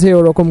ব্যস্ততার মাঝে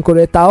ওরকম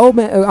করে তাও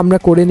আমরা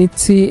করে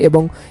নিচ্ছি।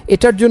 এবং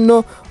এটার জন্য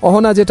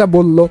অহনা যেটা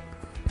বললো,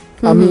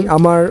 আমি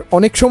আমার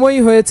অনেক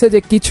সময়ই হয়েছে যে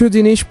কিছু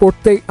জিনিস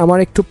আমার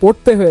একটু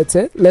পড়তে হয়েছে।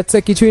 লেটস সে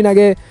কিছুদিন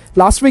আগে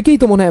লাস্ট উইকেই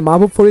তো মনে হয়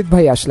মাহবুব ফরিদ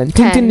ভাই আসলেন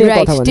টিনটিন নিয়ে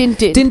কথা বলেন।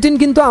 টিনটিন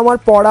কিন্তু আমার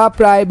পড়া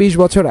প্রায় 20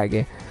 বছর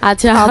আগে।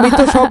 আচ্ছা, আমি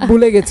তো সব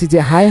ভুলে গেছি যে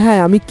হায়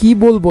আমি কি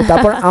বলবো।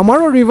 তারপর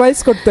আমারও রিভাইজ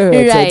করতে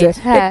হয়েছে যে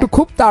একটু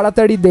খুব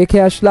তাড়াতাড়ি দেখে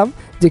আসলাম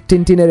যে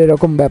টিনটিনের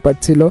এরকম ব্যাপার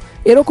ছিল।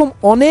 এরকম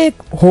অনেক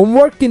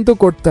হোমওয়ার্ক কিন্তু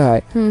করতে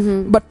হয়,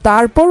 বাট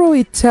তারপরও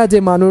ইচ্ছা যে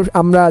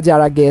আমরা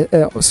যারা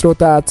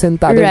শ্রোতা আছেন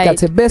তাদের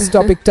কাছে বেস্ট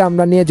টপিকটা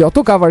আমরা নিয়ে যত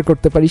কভার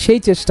করতে পারি সেই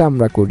চেষ্টা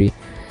আমরা করি।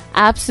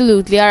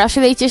 অ্যাবসলিউটলি, আর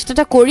আসলে এই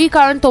চেষ্টাটা করি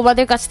কারণ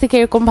তোমাদের কাছ থেকে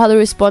এরকম ভালো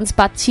রেসপন্স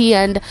পাচ্ছি,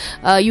 and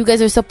you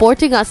guys R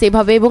supporting আস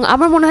এভাবে। এবং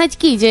আমার মনে হয়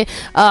কি যে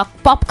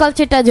পপ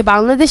কালচারটা, যে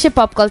বাংলাদেশে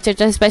পপ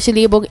কালচারটা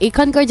স্পেশালি, এবং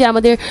এখানকার যে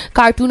আমাদের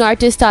কার্টুন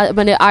আর্টিস্ট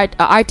মানে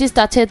আর্টিস্ট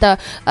আছে,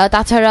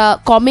 তাছাড়া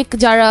কমিক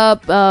যারা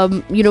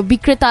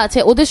বিক্রেতা আছে,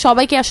 ওদের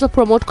সবাইকে আসলে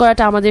প্রমোট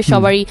করাটা আমাদের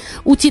সবারই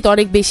উচিত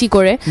অনেক বেশি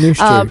করে।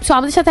 সো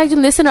আমাদের সাথে একজন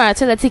লিসেনার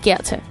আছে, লেটস সি কে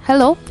আছে।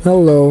 হ্যালো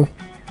হ্যালো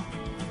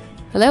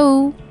হ্যালো,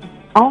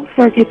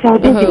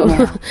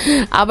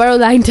 আবারও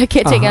লাইনটা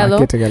কেটে গেল,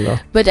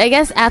 বাট আই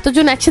গেস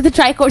এতজন একসাথে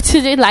ট্রাই করছে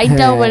যে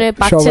লাইনটাও মানে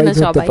পাচ্ছে না,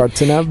 সবাই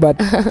পাচ্ছে না, বাট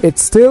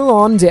ইটস স্টিল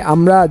অন। যে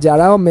আমরা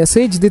যারা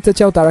মেসেজ দিতে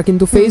চাও তারা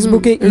কিন্তু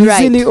ফেসবুকে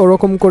ইজিলি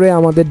ওরকম করে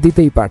আমাদের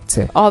দিতেই পারছে।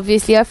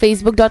 অবভিয়াসলি, আর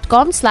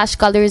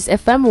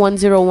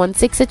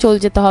facebook.com/colorsfm1016 এ চলে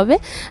যেতে হবে,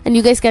 and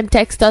you guys can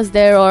text us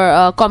there or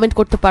comment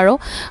করতে পারো।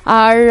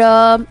 আর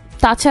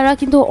তাছাড়া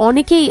কিন্তু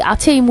অনেকেই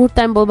আছে এই মুহূর্তে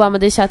আমি বলবো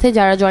আমাদের সাথে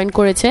যারা জয়েন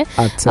করেছে।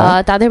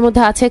 তাদের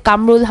মধ্যে আছে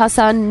কামরুল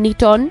হাসান,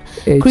 নিটন,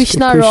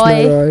 কৃষ্ণা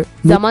রয়,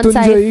 জামান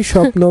সাহেব,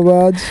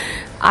 স্বপ্নবাজ,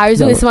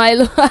 আরজু ইসমাইল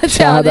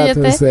আছে আমাদের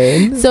সাথে।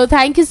 So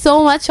thank you so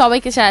much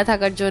সবাইকে সাথে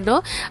থাকার জন্য।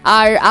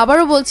 আর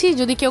আবারও বলছি,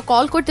 যদি কেউ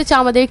কল করতে চাও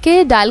আমাদেরকে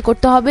ডায়াল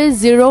করতে হবে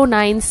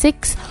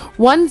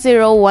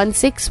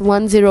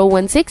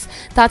 09610161016।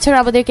 তাছাড়া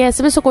আমাদেরকে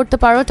এসএমএসও করতে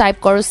পারো, টাইপ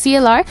করো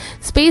CLR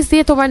স্পেস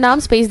দিয়ে তোমার নাম,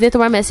 স্পেস দিয়ে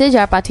তোমার মেসেজ,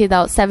 আর পাঠিয়ে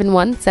দাও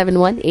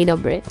 7171 এই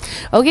নম্বরে।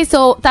 ওকে, সো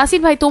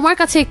তাসিন ভাই, তোমার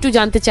কাছে একটু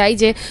জানতে চাই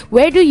যে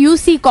ওয়ের ডু ইউ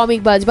সি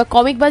কমিকবাজ, বা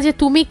কমিকবাজে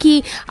তুমি কি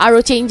আরো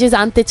চেঞ্জেস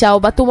আনতে চাও,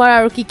 বা তোমার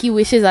আরো কি কি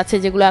উইশেস আছে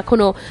যেগুলো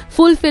এখনো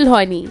ফুলফিল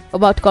হয়নি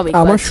অ্যাবাউট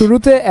কমিকবাজ? আমার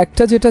শুরুতে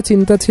একটা যেটা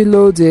চিন্তা ছিল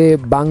যে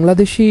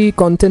বাংলাদেশি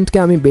কন্টেন্টকে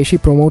আমি বেশি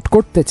প্রমোট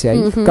করতে চাই,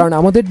 কারণ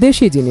আমাদের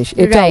দেশি জিনিস।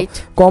 এটা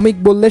কমিক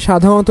বললে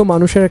সাধারণত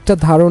মানুষের একটা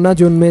ধারণা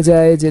জন্মে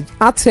যায় যে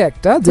আছে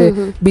একটা যে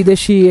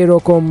বিদেশি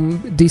এরকম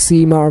ডিসি,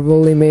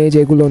 মার্ভেল, ইমেজ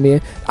এগুলো নিয়ে।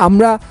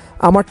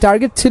 আমার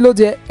টার্গেট ছিল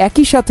যে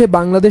একই সাথে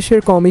বাংলাদেশের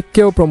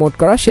কমিককেও প্রমোট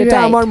করা। সেটা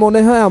আমার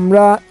মনে হয়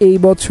আমরা এই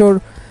বছর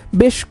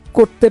বেশ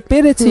করতে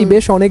পেরেছি,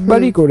 বেশ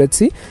অনেকবারই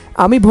করেছি।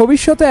 আমি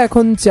ভবিষ্যতে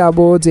এখন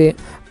চাবো যে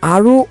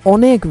আরো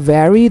অনেক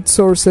ভ্যারিড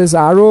সোর্সেস,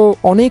 আরো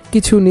অনেক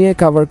কিছু নিয়ে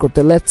কভার করতে।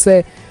 লেটস সে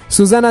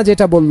সুজানা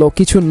যেটা বললো,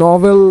 কিছু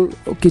নভেল,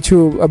 কিছু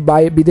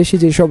বিদেশি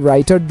যেসব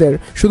রাইটারদের,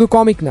 শুধু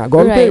কমিক না,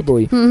 গল্পের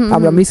বই।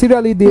 আমরা মিসির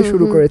আলী দিয়ে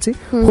শুরু করেছি,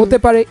 হতে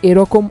পারে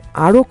এরকম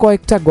আরো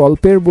কয়েকটা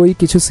গল্পের বই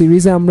কিছু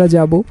সিরিজে আমরা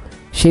যাব,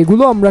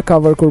 সেগুলো আমরা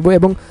কভার করব।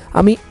 এবং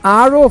আমি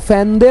আরো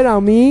ফ্যানদের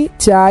আমি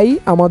চাই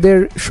আমাদের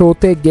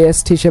শোতে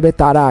গেস্ট হিসেবে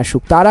তারা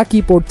আসুক, তারা কি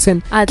পড়ছেন,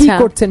 কি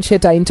করছেন,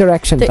 সেটা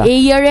ইন্টারঅ্যাকশনটা। এই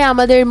ইয়ারে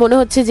আমাদের মনে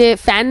হচ্ছে যে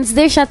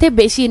ফ্যান্সদের সাথে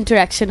বেশি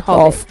ইন্টারঅ্যাকশন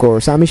হবে। অফ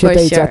কোর্স, আমি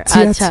সেটাই চাচ্ছি।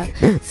 আচ্ছা,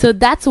 সো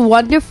দ্যাটস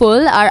ওয়ান্ডারফুল।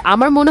 আর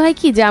আমার মনে হয়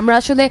কি যে আমরা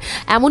আসলে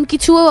এমন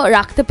কিছু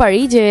রাখতে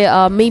পারি যে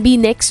মেবি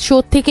নেক্সট শো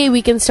থেকে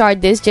উই ক্যান স্টার্ট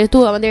দিস, যেহেতু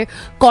আমাদের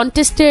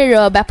কন্টেস্টের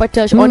ব্যাপারটা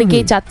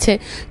অনেকেই চাচ্ছে,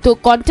 তো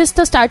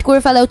কন্টেস্টটা স্টার্ট করে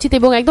ফেলা উচিত।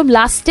 এবং একদম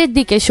লাস্টের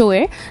দিকে শো এর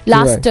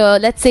last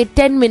let's say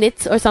 10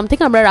 minutes or something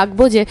আমরা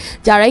রাখবো যে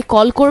যারাই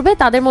কল করবে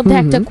তাদের মধ্যে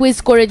একটা কুইজ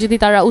করে যদি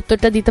তারা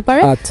উত্তরটা দিতে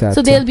পারে, so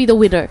they will be the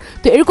winner.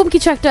 তো এরকম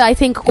কিছু একটা আই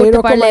থিংক করতে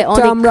পারলে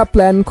অনেক আমরা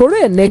প্ল্যান করে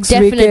নেক্সট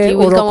উইকে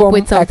ওরকম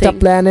একটা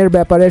প্ল্যানের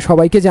ব্যাপারে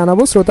সবাইকে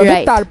জানাবো শ্রোতাদের,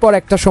 তারপর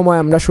একটা সময়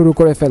আমরা শুরু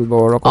করে ফেলবো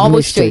ওরকম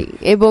অবশ্যই।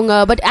 এবং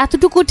বাট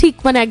এতটুকু ঠিক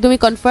মানে একদমই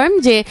কনফার্ম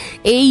যে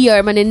এই ইয়ার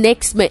মানে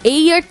নেক্সট, এই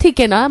ইয়ার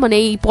থেকে না, মানে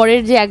এই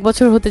পরের যে 1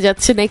 বছর হতে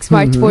যাচ্ছে নেক্সট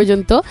মার্চ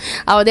পর্যন্ত,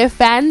 আমাদের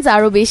ফ্যান্স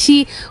আরো বেশি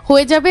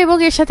হয়ে যাবে এবং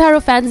এর সাথে আরো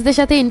ফ্যান্সদের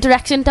সাথে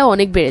ইন্টারঅ্যাকশনটাও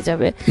অনেক বেড়ে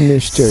যাবে।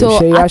 নিশ্চয়ই,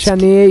 সেই আশা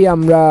নিয়েই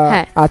আমরা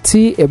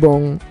আছি। এবং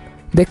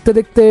দেখতে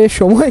দেখতে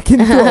সময়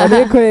কিন্তু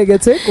অনেক হয়ে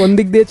গেছে, কোন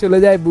দিক দিয়ে চলে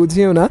যায়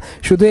বুঝিও না।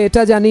 শুধু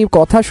এটা জানি,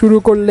 কথা শুরু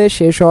করলে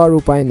শেষ হওয়ার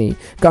উপায় নেই,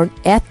 কারণ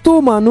এত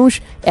মানুষ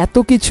এত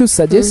কিছু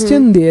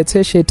সাজেশন দিয়েছে,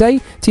 সেটাই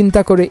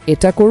চিন্তা করে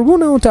এটা করব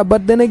না ওটা।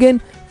 বাট দেন এগেইন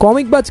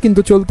কমিকবাজ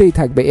কিন্তু চলতেই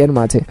থাকবে এর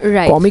মাঝে।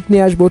 কমিক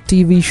নিয়ে আসবো,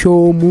 টিভি শো,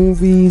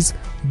 মুভিজ,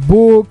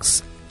 বুকস,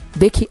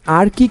 দেখি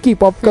আর কি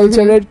পপ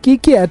কালচারের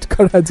কি অ্যাড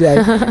করা যায়,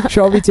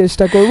 সবই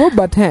চেষ্টা করব।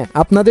 বাট হ্যাঁ,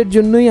 আপনাদের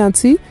জন্যই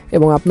আছি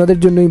এবং আপনাদের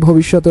জন্যই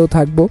ভবিষ্যতেও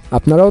থাকবো।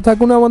 আপনারাও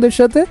থাকুন আমাদের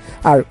সাথে,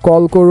 আর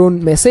কল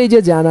করুন,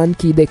 মেসেজে জানান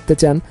কি দেখতে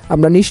চান,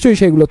 আমরা নিশ্চয়ই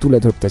সেগুলো তুলে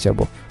ধরতে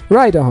যাবো।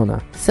 Right, Ahona.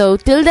 So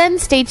till then,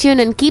 stay tuned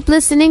and keep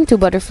listening to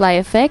Butterfly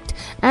Effect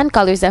and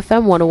Colors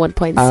FM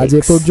 101.6. আজ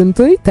এ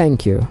পর্যন্তই,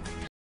 থ্যাংক ইউ।